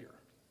Savior.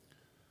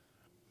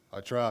 I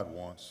tried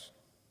once,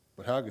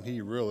 but how can he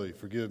really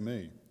forgive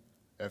me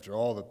after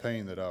all the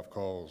pain that I've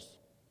caused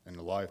and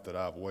the life that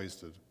I've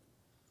wasted?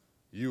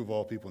 You of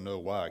all people know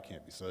why I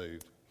can't be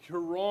saved.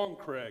 You're wrong,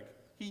 Craig.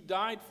 He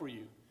died for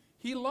you.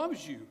 He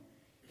loves you.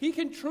 He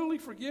can truly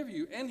forgive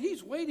you, and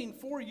he's waiting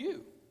for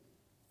you.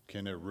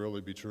 Can it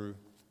really be true?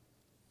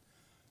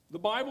 The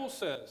Bible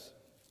says,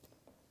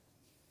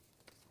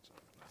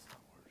 that's not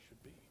where it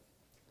should be.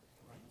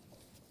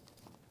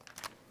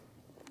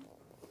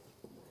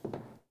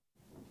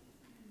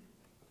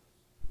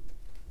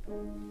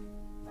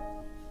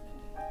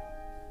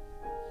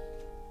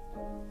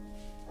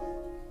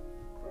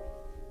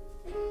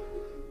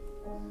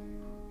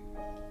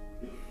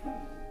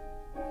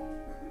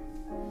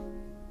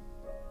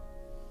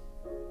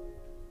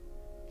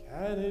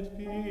 Can it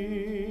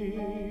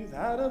be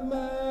that a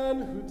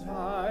man who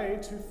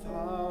died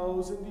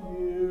 2,000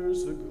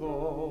 years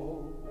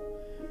ago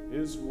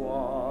is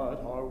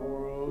what our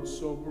world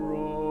so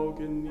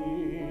broken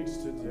needs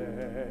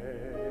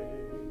today?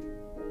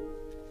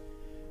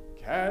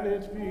 Can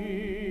it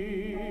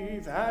be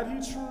that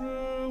he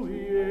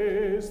truly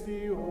is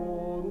the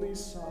only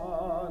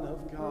Son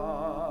of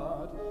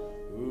God,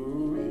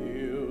 who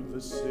healed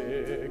the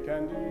sick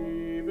and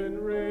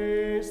even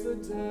raised the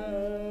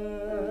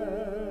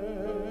dead?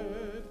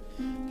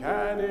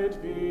 Can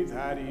it be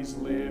that he's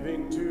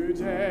living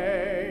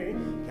today?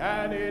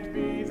 Can it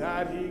be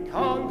that he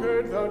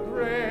conquered the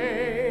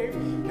grave?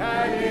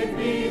 Can it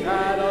be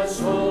that a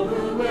soul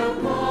who will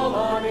call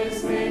on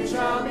his name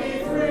shall be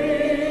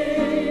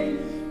free?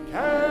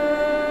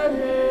 Can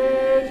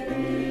it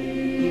be?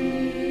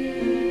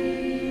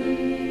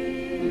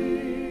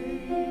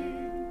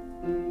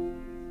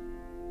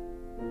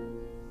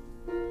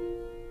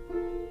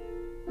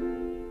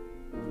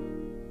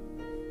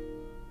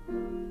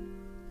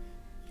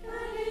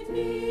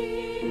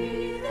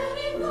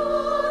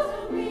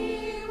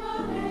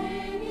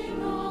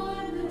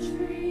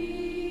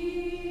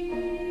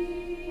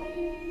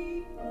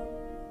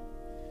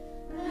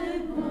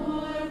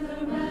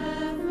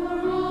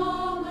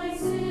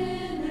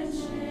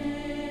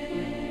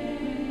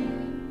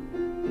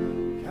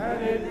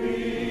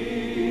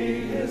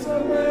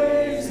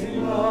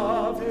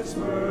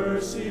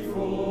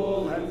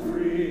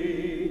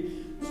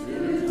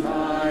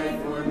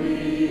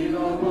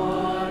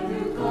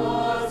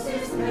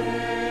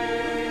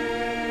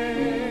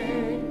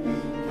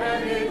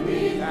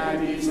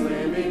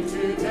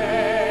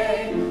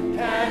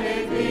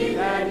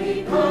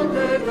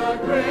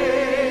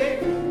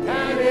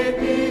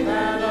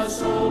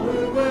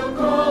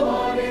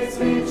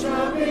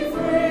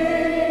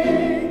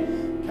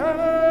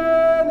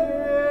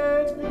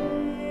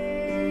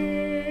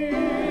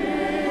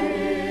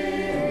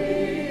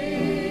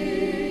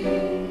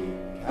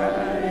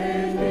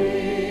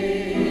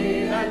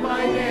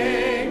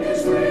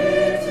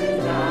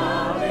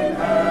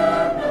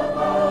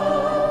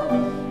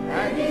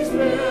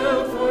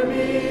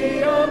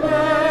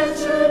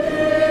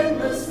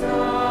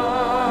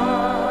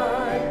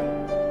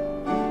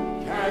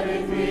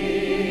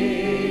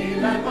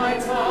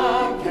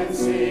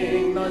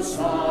 the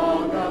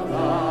song of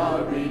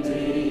the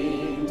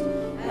redeemed,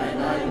 and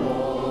thy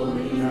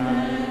lowly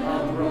hand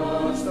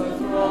approach the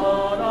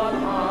throne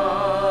on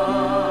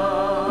high.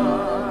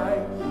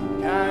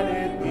 Can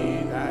it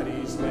be that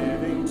he's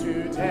living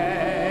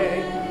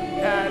today?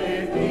 Can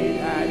it be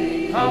that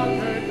he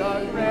conquered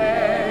the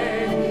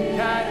grave?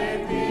 Can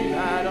it be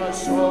that a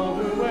soul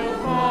who will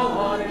call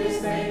on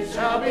his name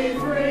shall be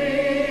free?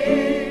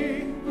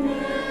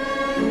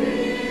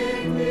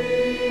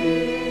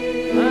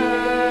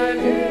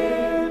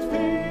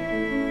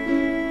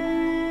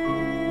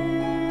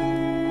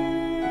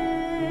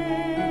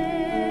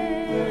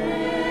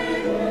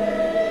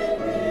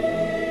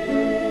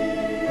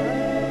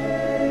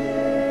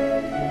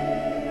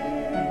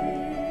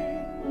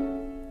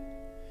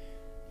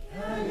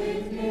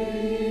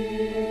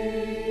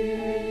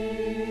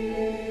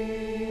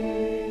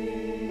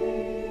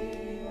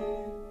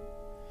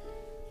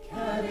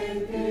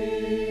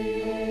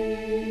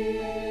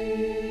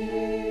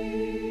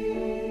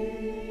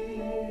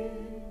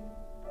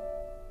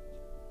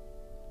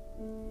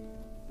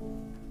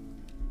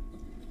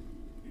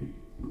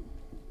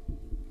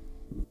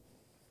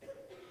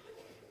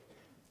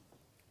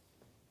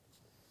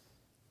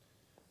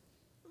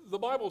 The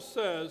Bible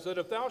says that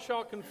if thou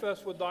shalt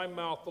confess with thy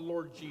mouth the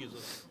Lord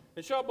Jesus,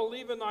 and shalt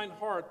believe in thine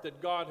heart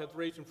that God hath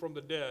raised him from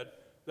the dead,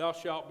 thou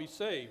shalt be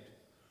saved.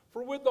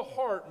 For with the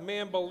heart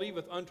man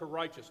believeth unto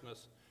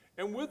righteousness,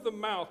 and with the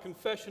mouth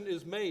confession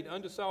is made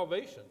unto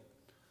salvation.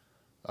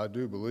 I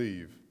do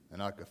believe,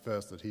 and I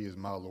confess that he is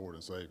my Lord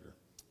and Savior.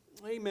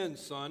 Amen,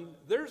 son.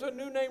 There's a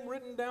new name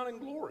written down in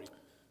glory.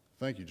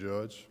 Thank you,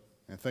 Judge,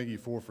 and thank you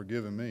for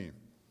forgiving me.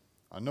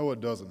 I know it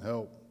doesn't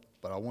help,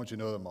 but I want you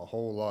to know that my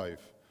whole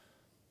life,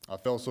 I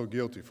felt so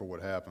guilty for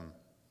what happened.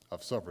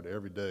 I've suffered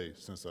every day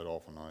since that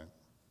awful night.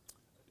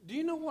 Do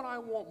you know what I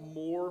want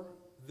more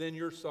than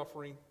your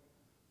suffering?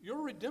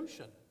 Your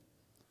redemption.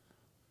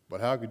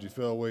 But how could you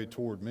feel away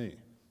toward me,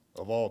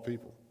 of all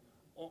people?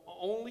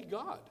 Only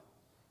God.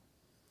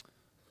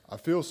 I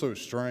feel so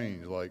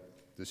strange, like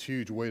this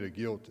huge weight of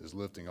guilt is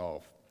lifting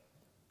off.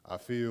 I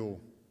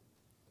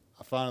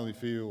finally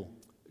feel...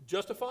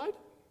 Justified?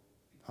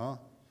 Huh?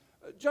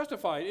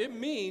 Justified, it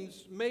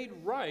means made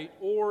right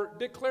or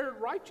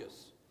declared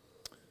righteous.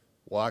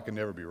 Well, I can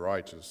never be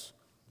righteous.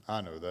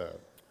 I know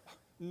that.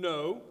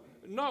 No,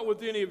 not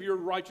with any of your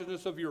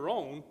righteousness of your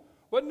own,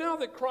 but now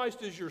that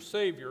Christ is your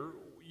Savior,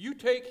 you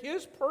take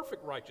his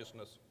perfect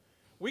righteousness.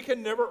 We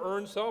can never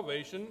earn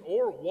salvation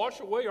or wash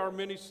away our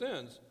many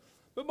sins,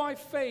 but by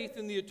faith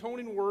in the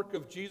atoning work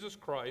of Jesus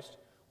Christ,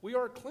 we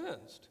are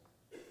cleansed.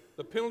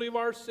 The penalty of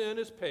our sin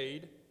is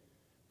paid.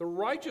 The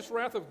righteous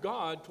wrath of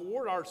God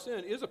toward our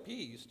sin is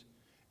appeased,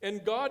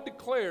 and God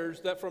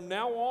declares that from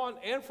now on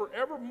and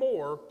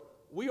forevermore,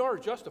 we are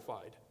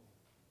justified.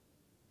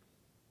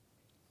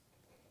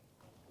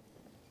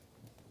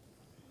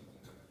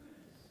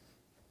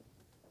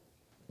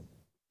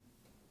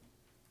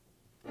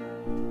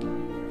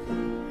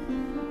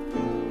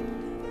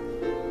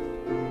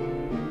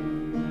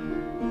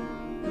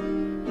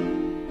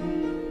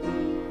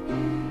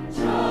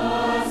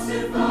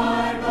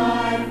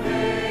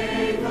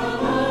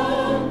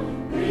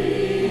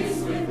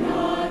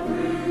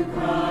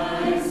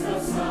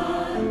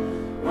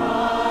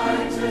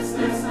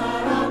 Righteousness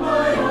not of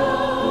my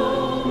own.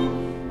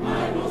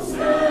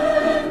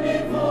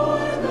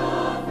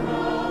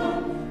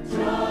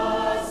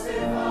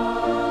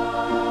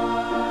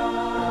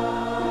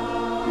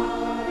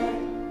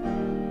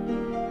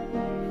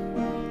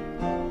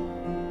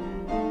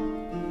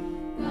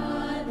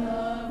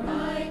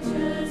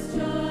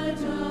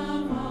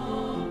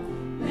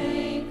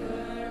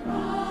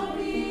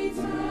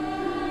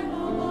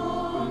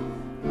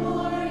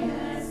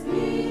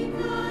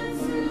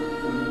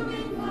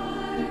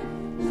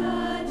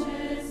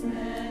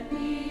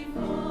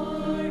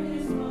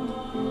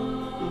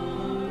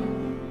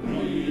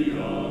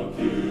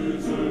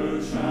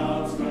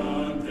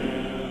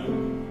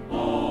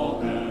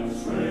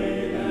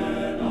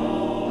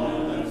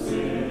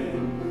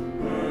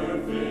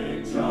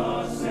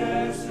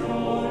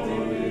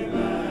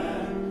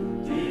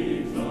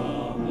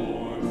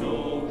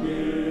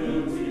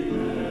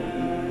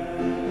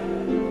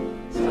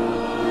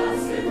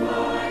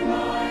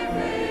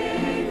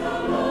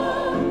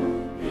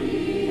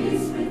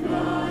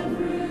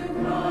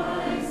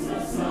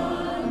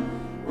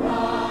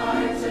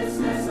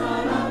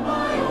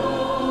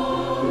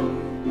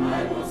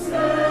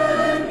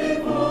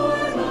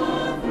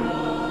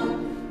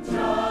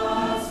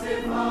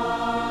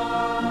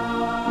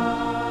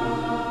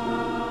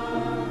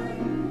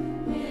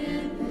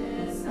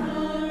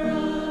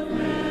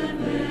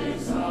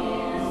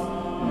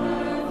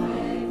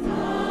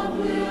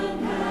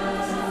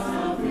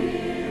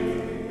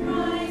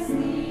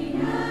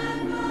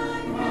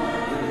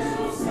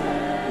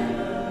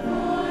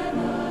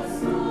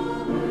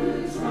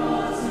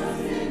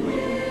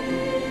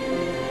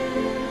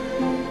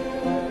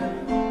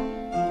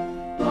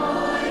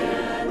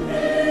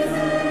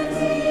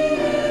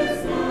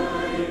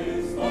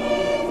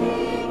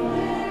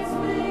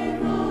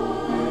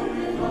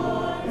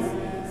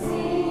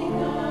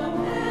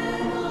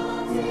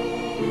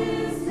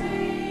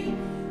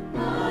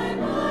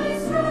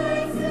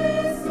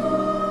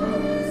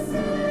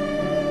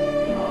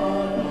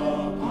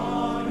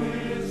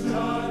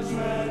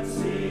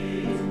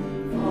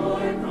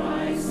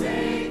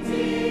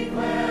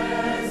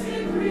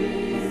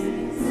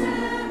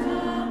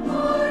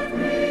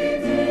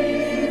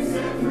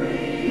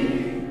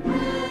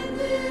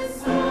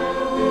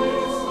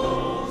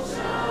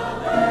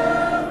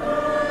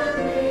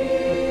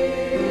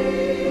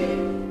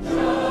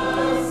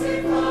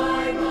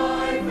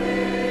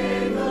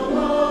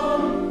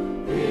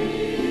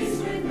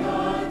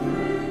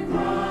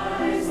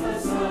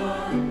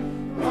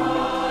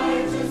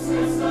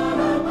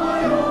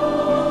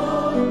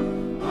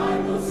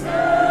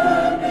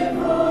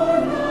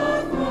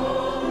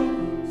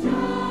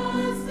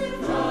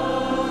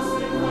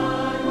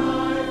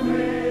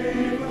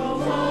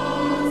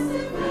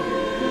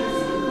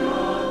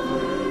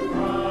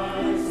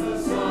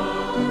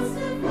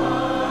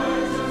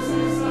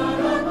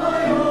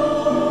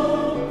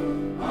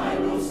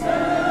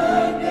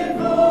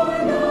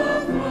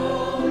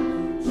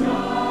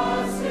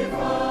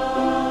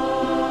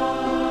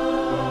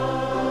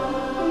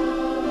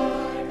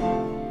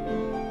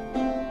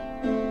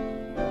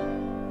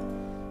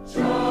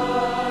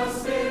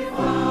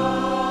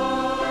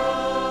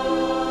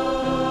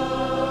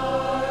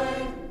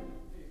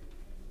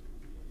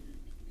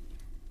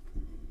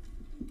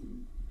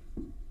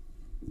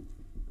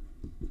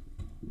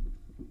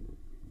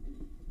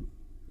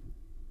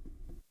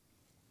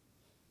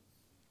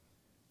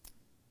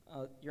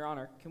 Your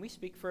Honor, can we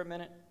speak for a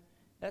minute?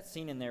 That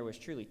scene in there was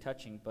truly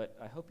touching, but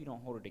I hope you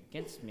don't hold it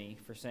against me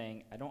for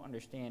saying I don't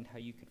understand how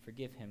you could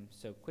forgive him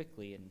so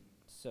quickly and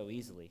so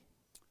easily.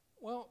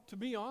 Well, to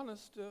be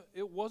honest,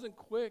 it wasn't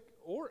quick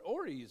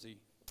or easy.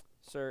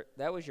 Sir,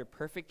 that was your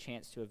perfect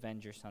chance to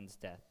avenge your son's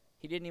death.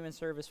 He didn't even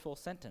serve his full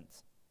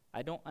sentence.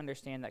 I don't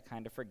understand that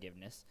kind of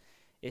forgiveness.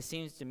 It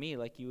seems to me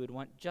like you would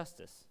want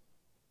justice.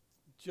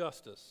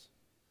 Justice.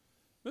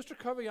 Mr.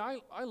 Covey,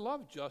 I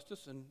love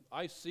justice and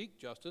I seek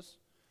justice.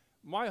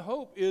 My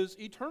hope is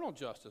eternal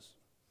justice,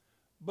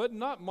 but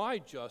not my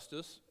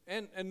justice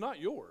and not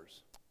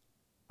yours.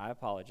 I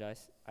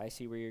apologize. I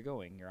see where you're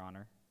going, Your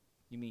Honor.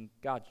 You mean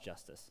God's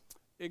justice.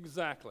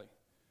 Exactly.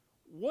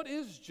 What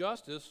is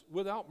justice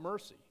without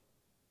mercy?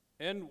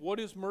 And what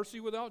is mercy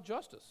without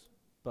justice?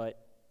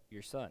 But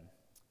your son.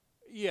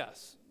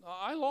 Yes,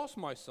 I lost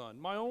my son,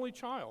 my only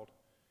child,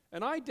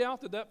 and I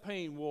doubt that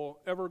pain will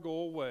ever go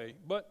away.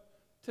 But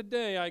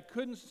today I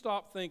couldn't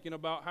stop thinking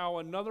about how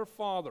another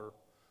father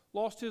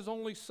lost his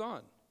only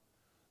son.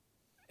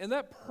 And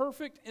that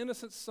perfect,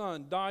 innocent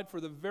son died for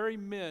the very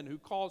men who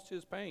caused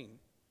his pain.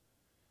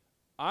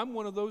 I'm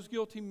one of those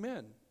guilty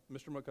men,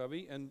 Mr.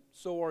 McCovey, and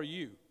so are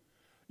you.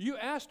 You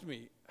asked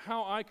me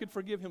how I could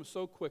forgive him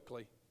so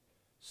quickly.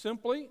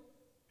 Simply,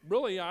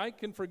 really, I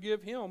can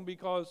forgive him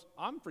because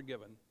I'm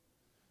forgiven.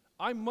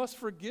 I must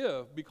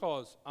forgive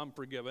because I'm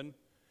forgiven.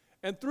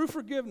 And through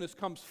forgiveness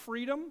comes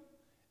freedom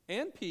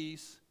and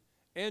peace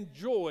and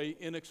joy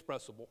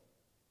inexpressible.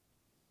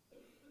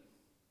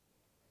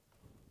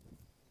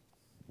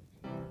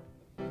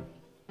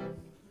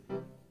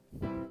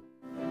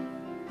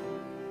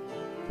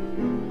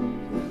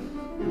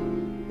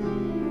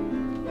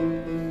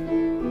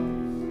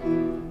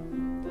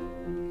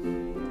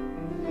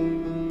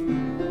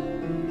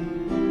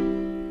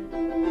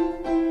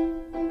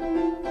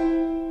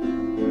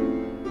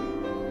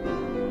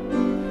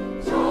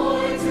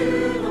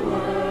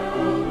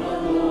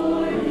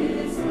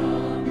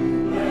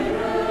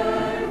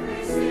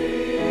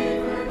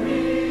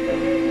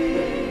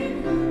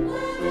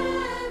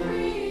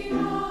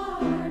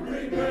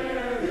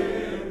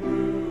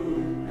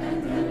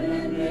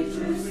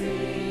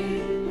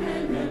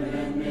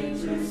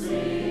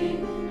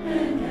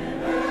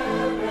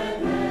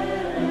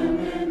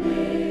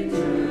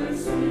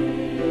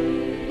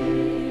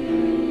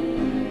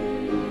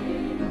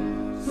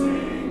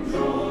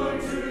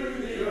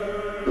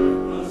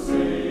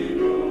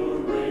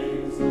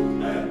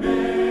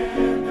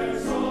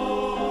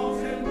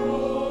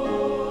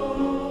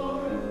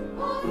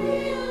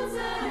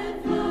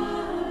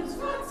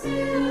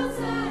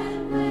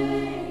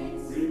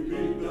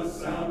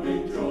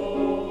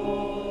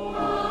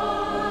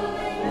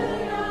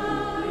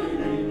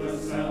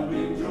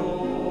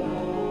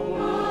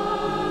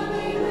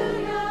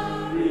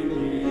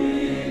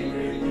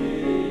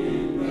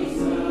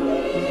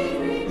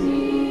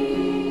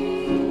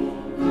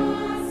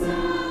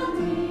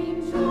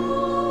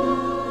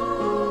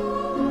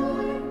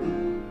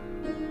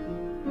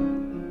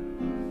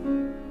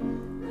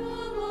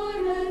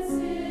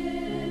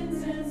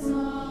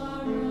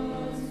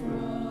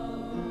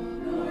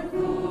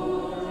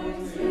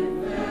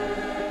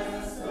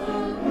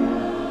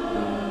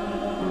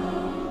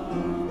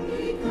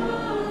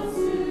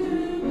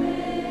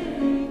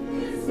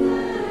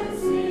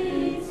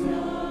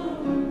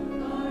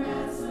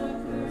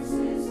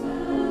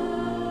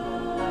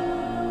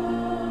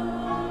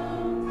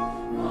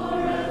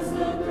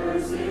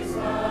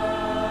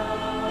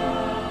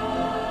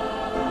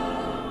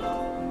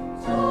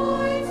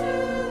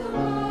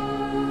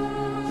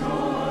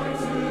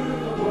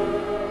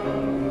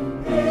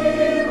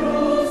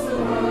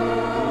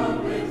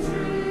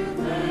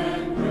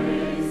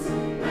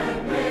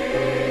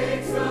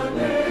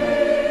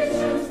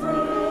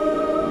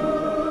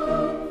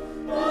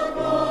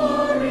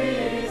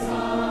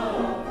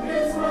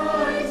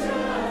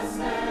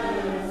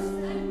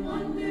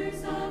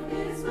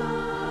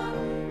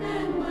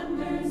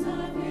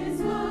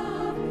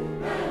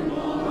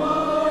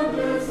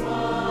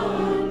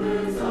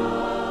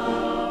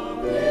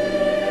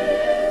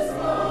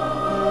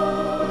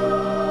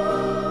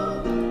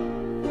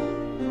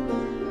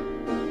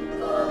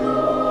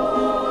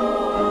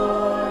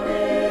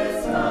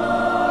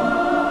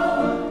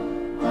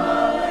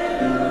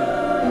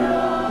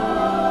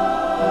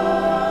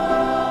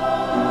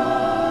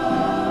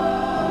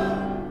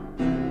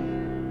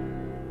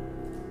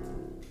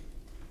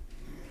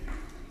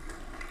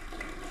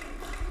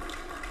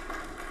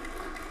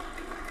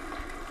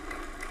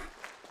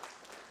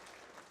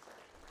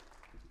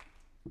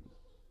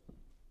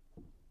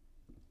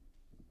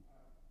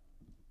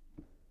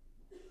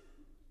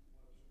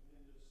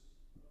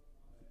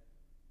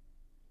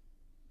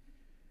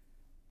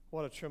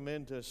 What a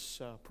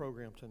tremendous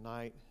program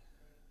tonight.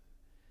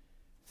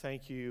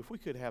 Thank you. If we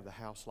could have the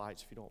house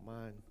lights, if you don't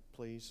mind,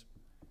 please.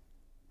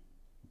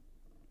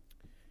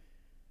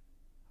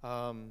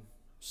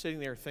 Sitting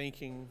there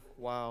thinking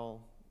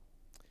while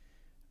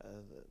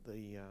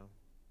the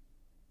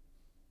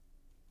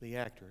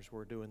actors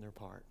were doing their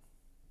part.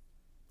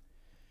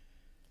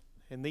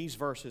 And these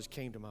verses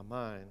came to my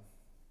mind.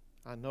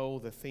 I know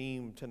the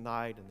theme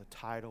tonight and the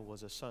title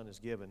was A Son is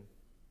Given.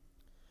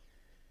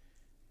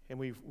 And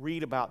we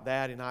read about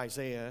that in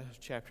Isaiah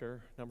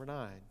chapter number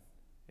 9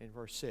 in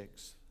verse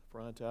 6.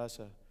 For unto us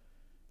a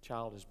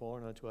child is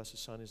born, unto us a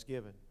son is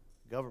given.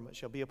 Government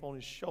shall be upon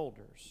his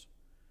shoulders.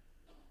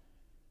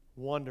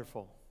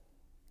 Wonderful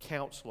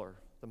Counselor,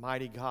 the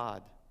mighty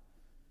God,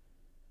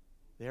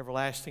 the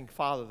everlasting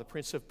Father, the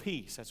Prince of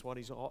Peace. That's what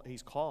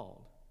he's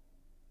called.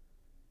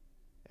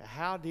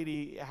 How did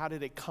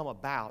it come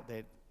about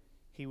that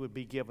he would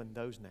be given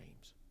those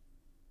names?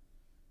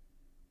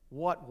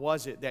 What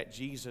was it that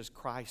Jesus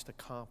Christ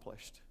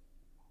accomplished?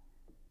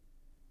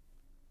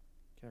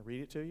 Can I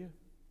read it to you?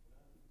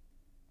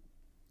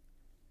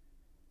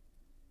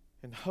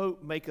 And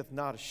hope maketh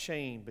not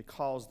ashamed,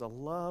 because the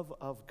love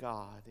of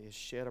God is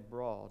shed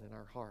abroad in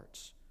our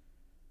hearts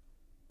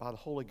by the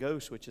Holy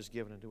Ghost which is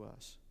given unto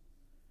us.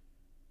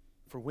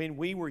 For when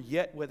we were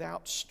yet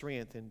without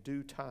strength, in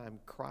due time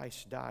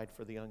Christ died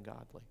for the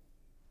ungodly.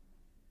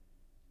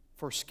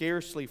 For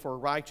scarcely for a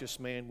righteous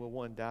man will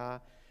one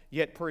die,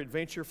 yet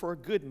peradventure for a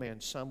good man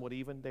some would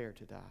even dare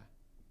to die.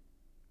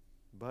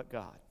 But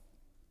God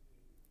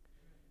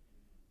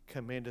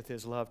commendeth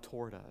his love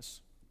toward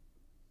us,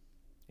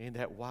 in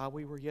that while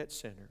we were yet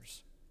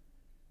sinners,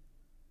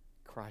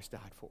 Christ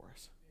died for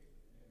us.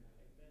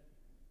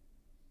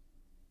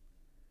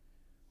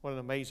 What an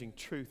amazing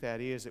truth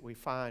that is that we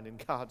find in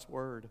God's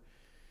Word.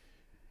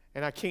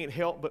 And I can't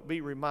help but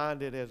be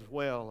reminded as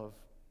well of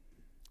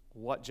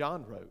what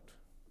John wrote.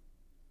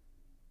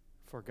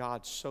 For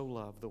God so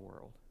loved the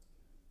world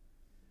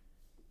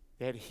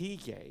that he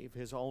gave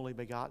his only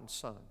begotten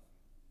Son,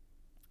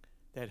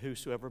 that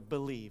whosoever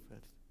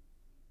believeth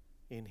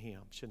in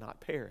him should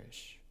not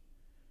perish,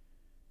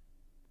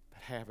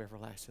 but have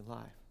everlasting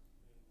life.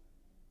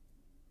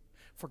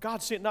 For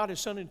God sent not his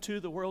Son into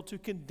the world to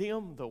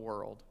condemn the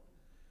world,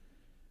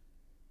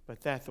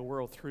 but that the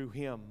world through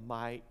him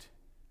might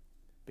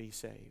be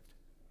saved.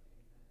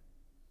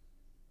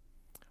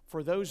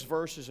 For those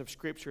verses of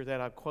Scripture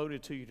that I've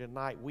quoted to you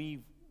tonight,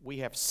 we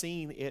have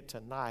seen it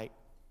tonight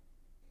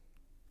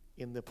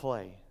in the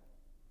play.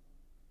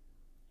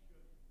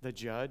 The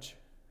judge,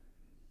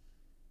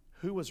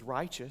 who was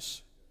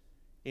righteous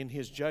in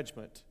his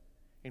judgment,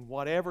 in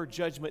whatever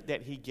judgment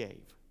that he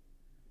gave.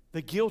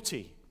 The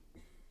guilty,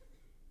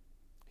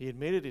 he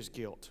admitted his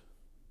guilt.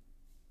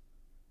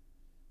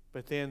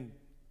 But then,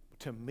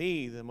 to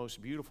me, the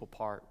most beautiful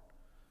part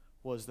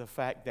was the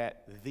fact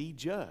that the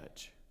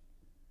judge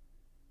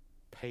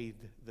paid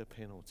the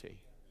penalty.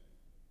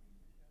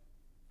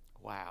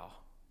 Wow.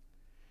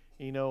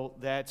 You know,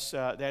 that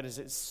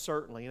is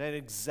certainly, and that's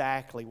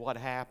exactly what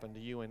happened to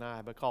you and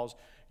I, because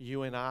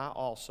you and I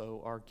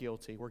also are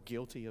guilty. We're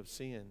guilty of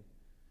sin.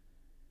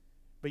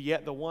 But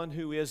yet the one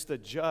who is the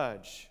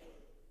judge,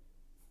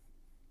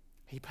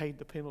 he paid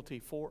the penalty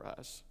for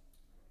us.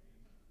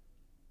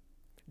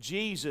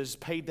 Jesus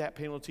paid that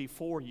penalty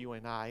for you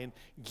and I in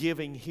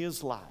giving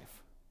his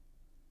life.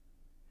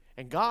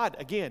 And God,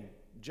 again,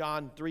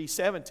 John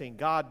 3:17,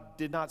 God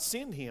did not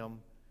send him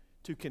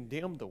to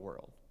condemn the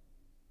world,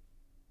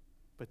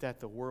 but that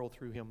the world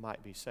through him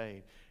might be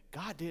saved.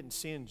 God didn't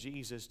send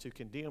Jesus to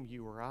condemn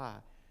you or I,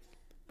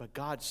 but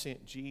God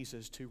sent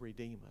Jesus to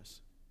redeem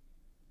us.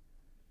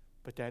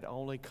 But that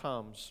only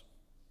comes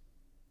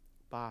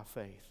by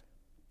faith.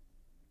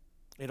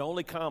 It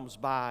only comes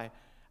by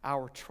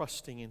our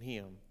trusting in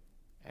him.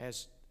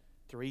 As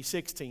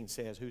 3:16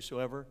 says,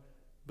 whosoever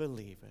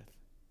believeth.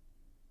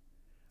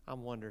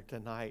 I'm wondering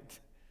tonight,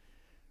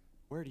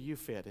 where do you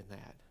fit in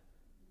that?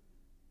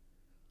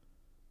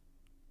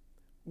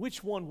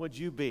 Which one would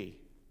you be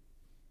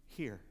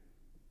here?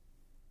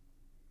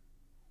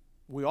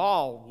 We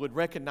all would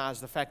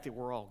recognize the fact that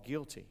we're all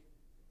guilty.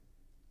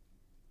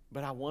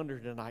 But I wonder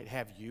tonight,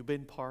 have you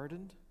been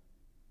pardoned?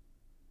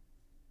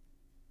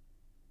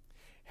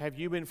 Have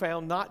you been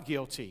found not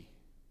guilty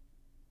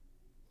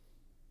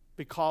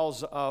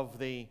because of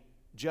the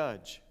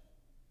judge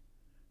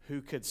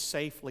who could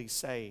safely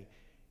say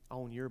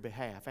on your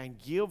behalf and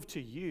give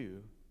to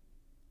you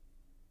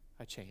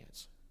a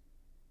chance?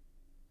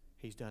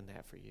 He's done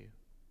that for you.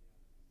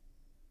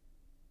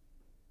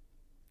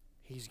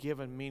 He's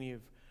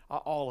given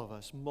all of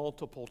us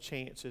multiple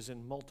chances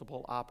and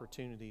multiple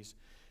opportunities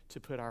to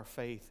put our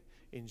faith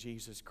in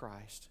Jesus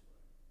Christ.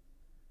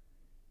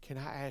 Can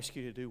I ask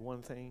you to do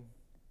one thing?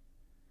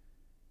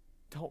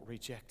 Don't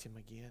reject him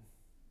again.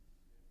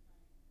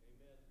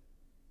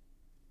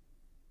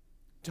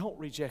 Don't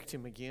reject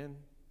him again.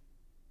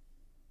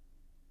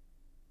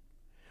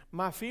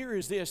 My fear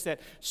is this,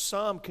 that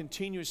some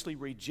continuously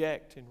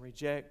reject and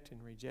reject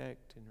and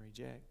reject and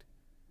reject.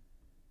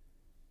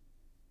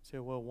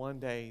 So, well, one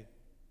day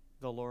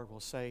the Lord will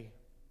say,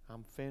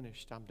 I'm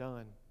finished, I'm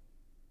done.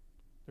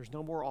 There's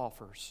no more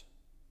offers.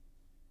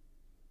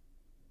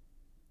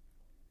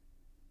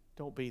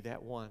 Don't be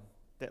that one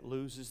that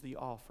loses the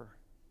offer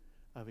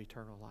of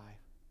eternal life.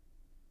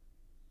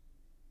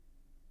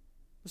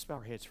 Let's bow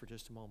our heads for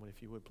just a moment,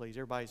 if you would, please.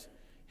 Everybody's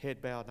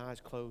head bowed and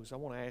eyes closed. I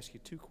want to ask you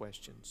two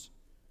questions.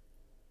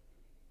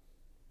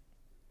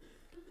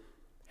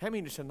 How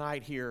many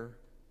tonight here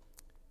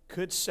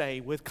could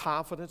say with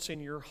confidence in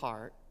your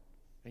heart,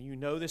 and you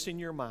know this in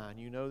your mind,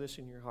 you know this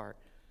in your heart,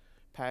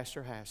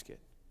 Pastor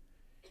Haskett,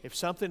 if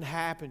something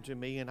happened to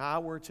me and I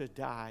were to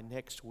die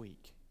next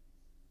week,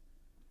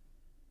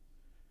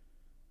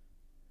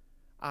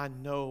 I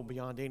know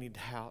beyond any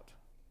doubt,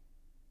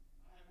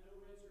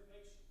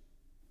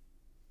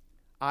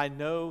 I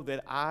know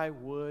that I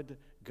would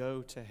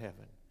go to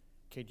heaven.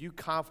 Can you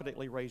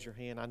confidently raise your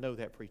hand? I know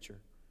that, preacher.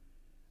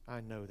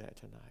 I know that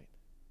tonight.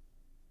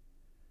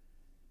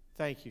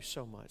 Thank you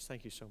so much.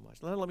 Thank you so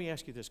much. Let me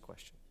ask you this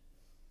question.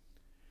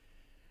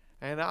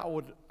 And I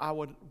would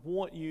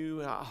want you,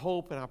 and I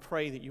hope and I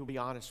pray that you'll be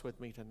honest with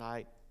me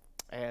tonight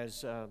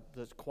as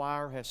the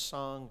choir has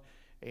sung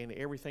and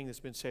everything that's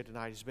been said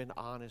tonight has been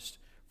honest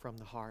from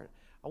the heart.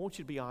 I want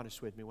you to be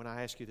honest with me when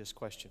I ask you this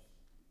question.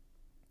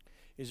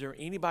 Is there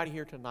anybody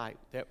here tonight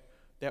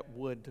that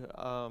would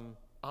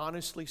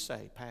honestly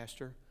say,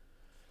 Pastor,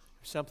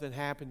 if something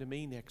happened to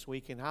me next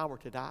week and I were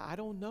to die, I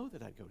don't know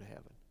that I'd go to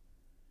heaven.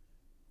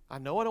 I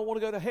know I don't want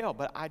to go to hell,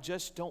 but I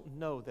just don't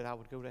know that I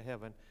would go to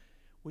heaven.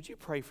 Would you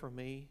pray for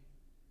me?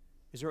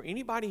 Is there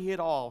anybody at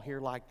all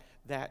here like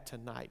that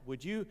tonight?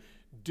 Would you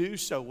do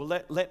so?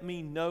 Well, let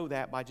me know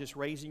that by just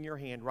raising your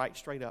hand right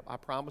straight up. I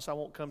promise I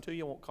won't come to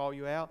you. I won't call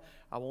you out.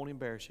 I won't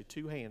embarrass you.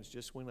 2 hands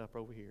just went up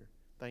over here.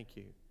 Thank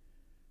you.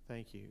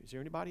 Thank you. Is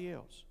there anybody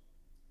else?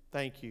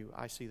 Thank you.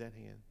 I see that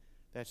hand.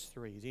 That's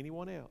 3. Is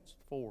anyone else?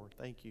 4.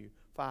 Thank you.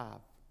 5.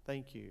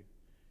 Thank you.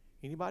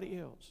 Anybody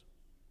else?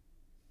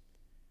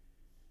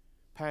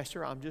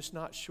 Pastor, I'm just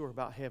not sure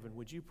about heaven.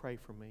 Would you pray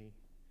for me?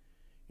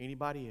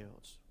 Anybody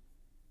else?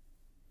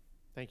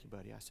 Thank you,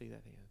 buddy. I see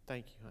that hand.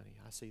 Thank you, honey.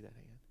 I see that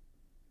hand.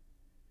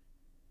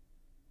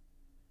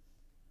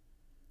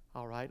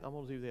 All right, I'm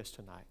going to do this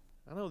tonight.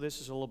 I know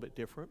this is a little bit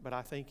different, but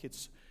I think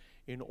it's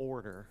in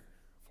order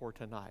for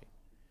tonight.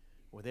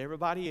 With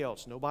everybody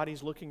else,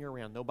 nobody's looking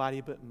around,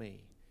 nobody but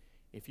me.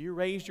 If you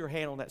raised your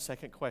hand on that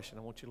second question,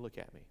 I want you to look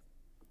at me.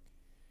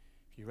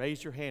 If you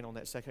raised your hand on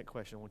that second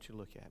question, I want you to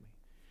look at me.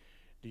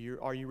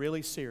 Are you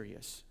really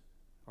serious?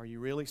 Are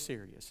you really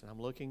serious? And I'm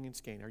looking and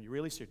scanning. Are you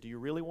really serious? Do you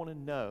really want to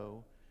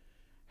know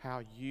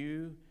how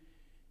you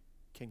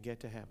can get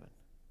to heaven?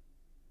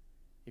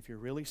 If you're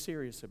really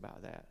serious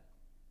about that,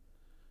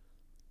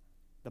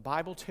 the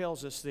Bible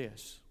tells us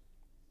this,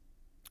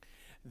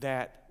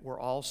 that we're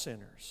all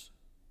sinners.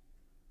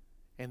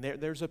 And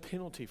there's a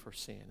penalty for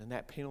sin, and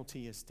that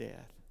penalty is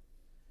death.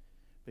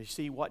 But you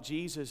see, what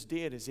Jesus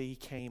did is He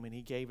came and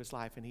He gave His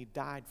life and He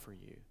died for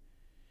you.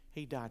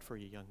 He died for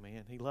you, young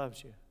man. He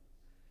loves you.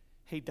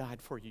 He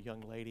died for you,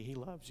 young lady. He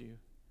loves you.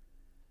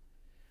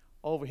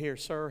 Over here,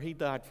 sir, He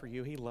died for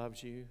you. He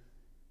loves you.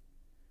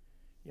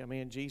 Yeah,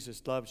 man,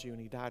 Jesus loves you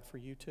and He died for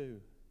you too.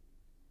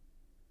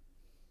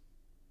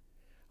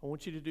 I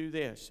want you to do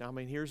this. I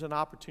mean, here's an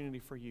opportunity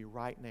for you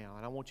right now.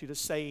 And I want you to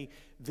say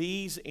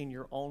these in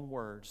your own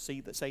words.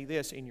 Say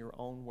this in your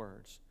own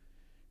words.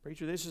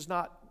 Preacher, this is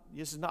not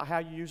how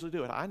you usually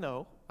do it. I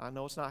know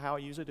it's not how I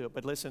usually do it.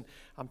 But listen,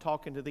 I'm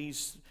talking to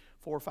these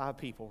 4 or 5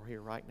 people here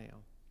right now.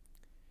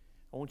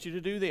 I want you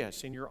to do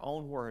this in your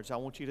own words. I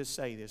want you to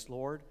say this.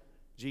 Lord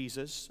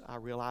Jesus, I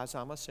realize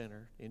I'm a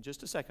sinner. In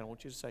just a second, I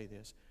want you to say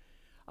this.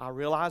 I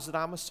realize that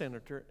I'm a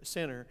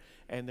sinner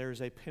and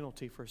there's a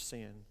penalty for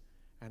sin.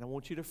 And I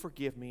want you to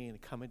forgive me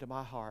and come into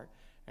my heart.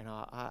 And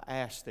I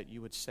ask that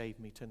you would save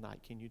me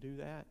tonight. Can you do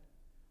that?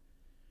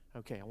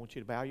 Okay, I want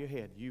you to bow your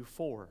head. You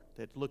 4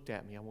 that looked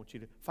at me,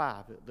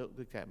 5 that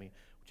looked at me. I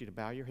want you to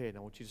bow your head and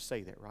I want you to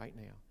say that right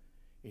now.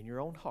 In your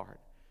own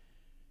heart.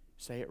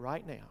 Say it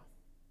right now.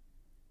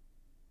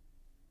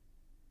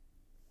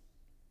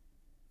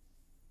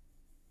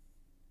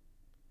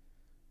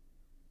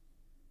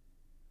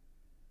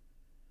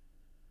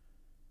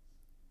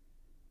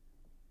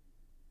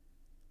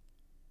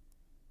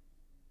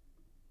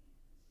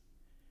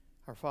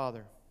 Our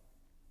Father,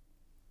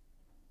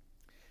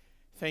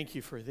 thank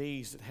you for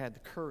these that had the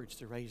courage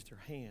to raise their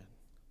hand.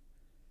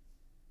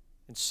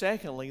 And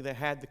secondly, they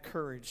had the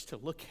courage to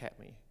look at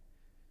me.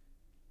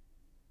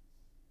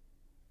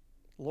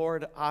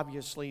 Lord,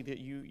 obviously that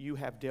you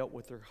have dealt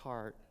with their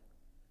heart.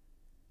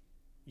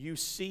 You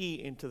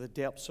see into the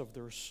depths of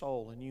their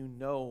soul, and you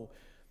know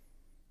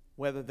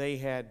whether they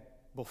had,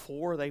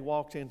 before they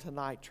walked in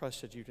tonight,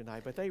 trusted you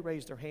tonight, but they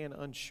raised their hand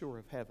unsure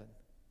of heaven.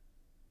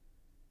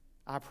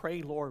 I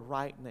pray, Lord,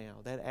 right now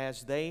that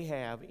as they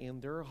have in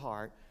their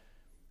heart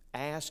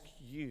asked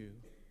you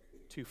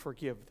to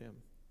forgive them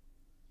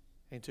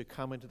and to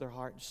come into their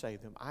heart and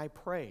save them, I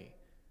pray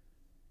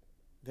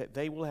that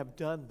they will have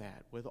done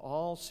that with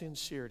all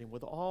sincerity,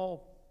 with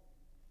all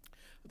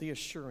the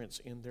assurance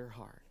in their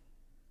heart.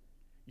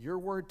 Your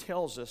word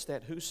tells us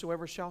that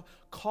whosoever shall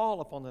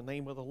call upon the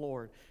name of the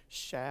Lord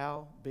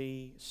shall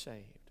be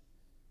saved.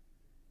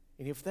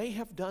 And if they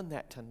have done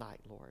that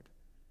tonight, Lord,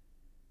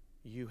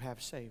 you have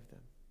saved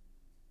them.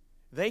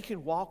 They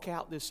can walk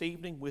out this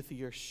evening with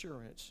the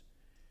assurance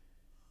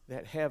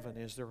that heaven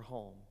is their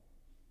home,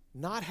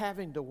 not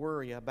having to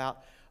worry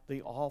about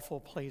the awful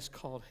place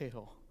called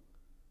hell.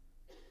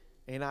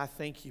 And I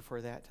thank you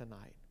for that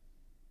tonight.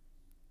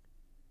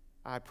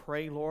 I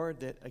pray,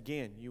 Lord, that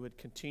again, you would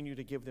continue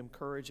to give them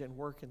courage and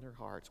work in their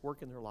hearts,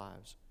 work in their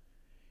lives.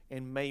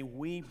 And may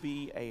we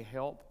be a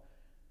help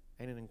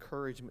and an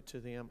encouragement to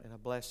them and a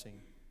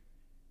blessing.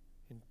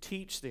 And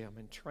teach them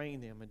and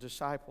train them and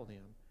disciple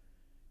them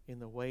in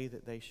the way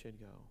that they should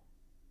go.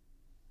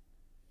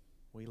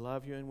 We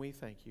love you and we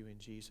thank you in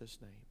Jesus'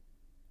 name.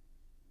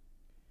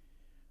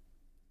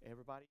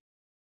 Everybody.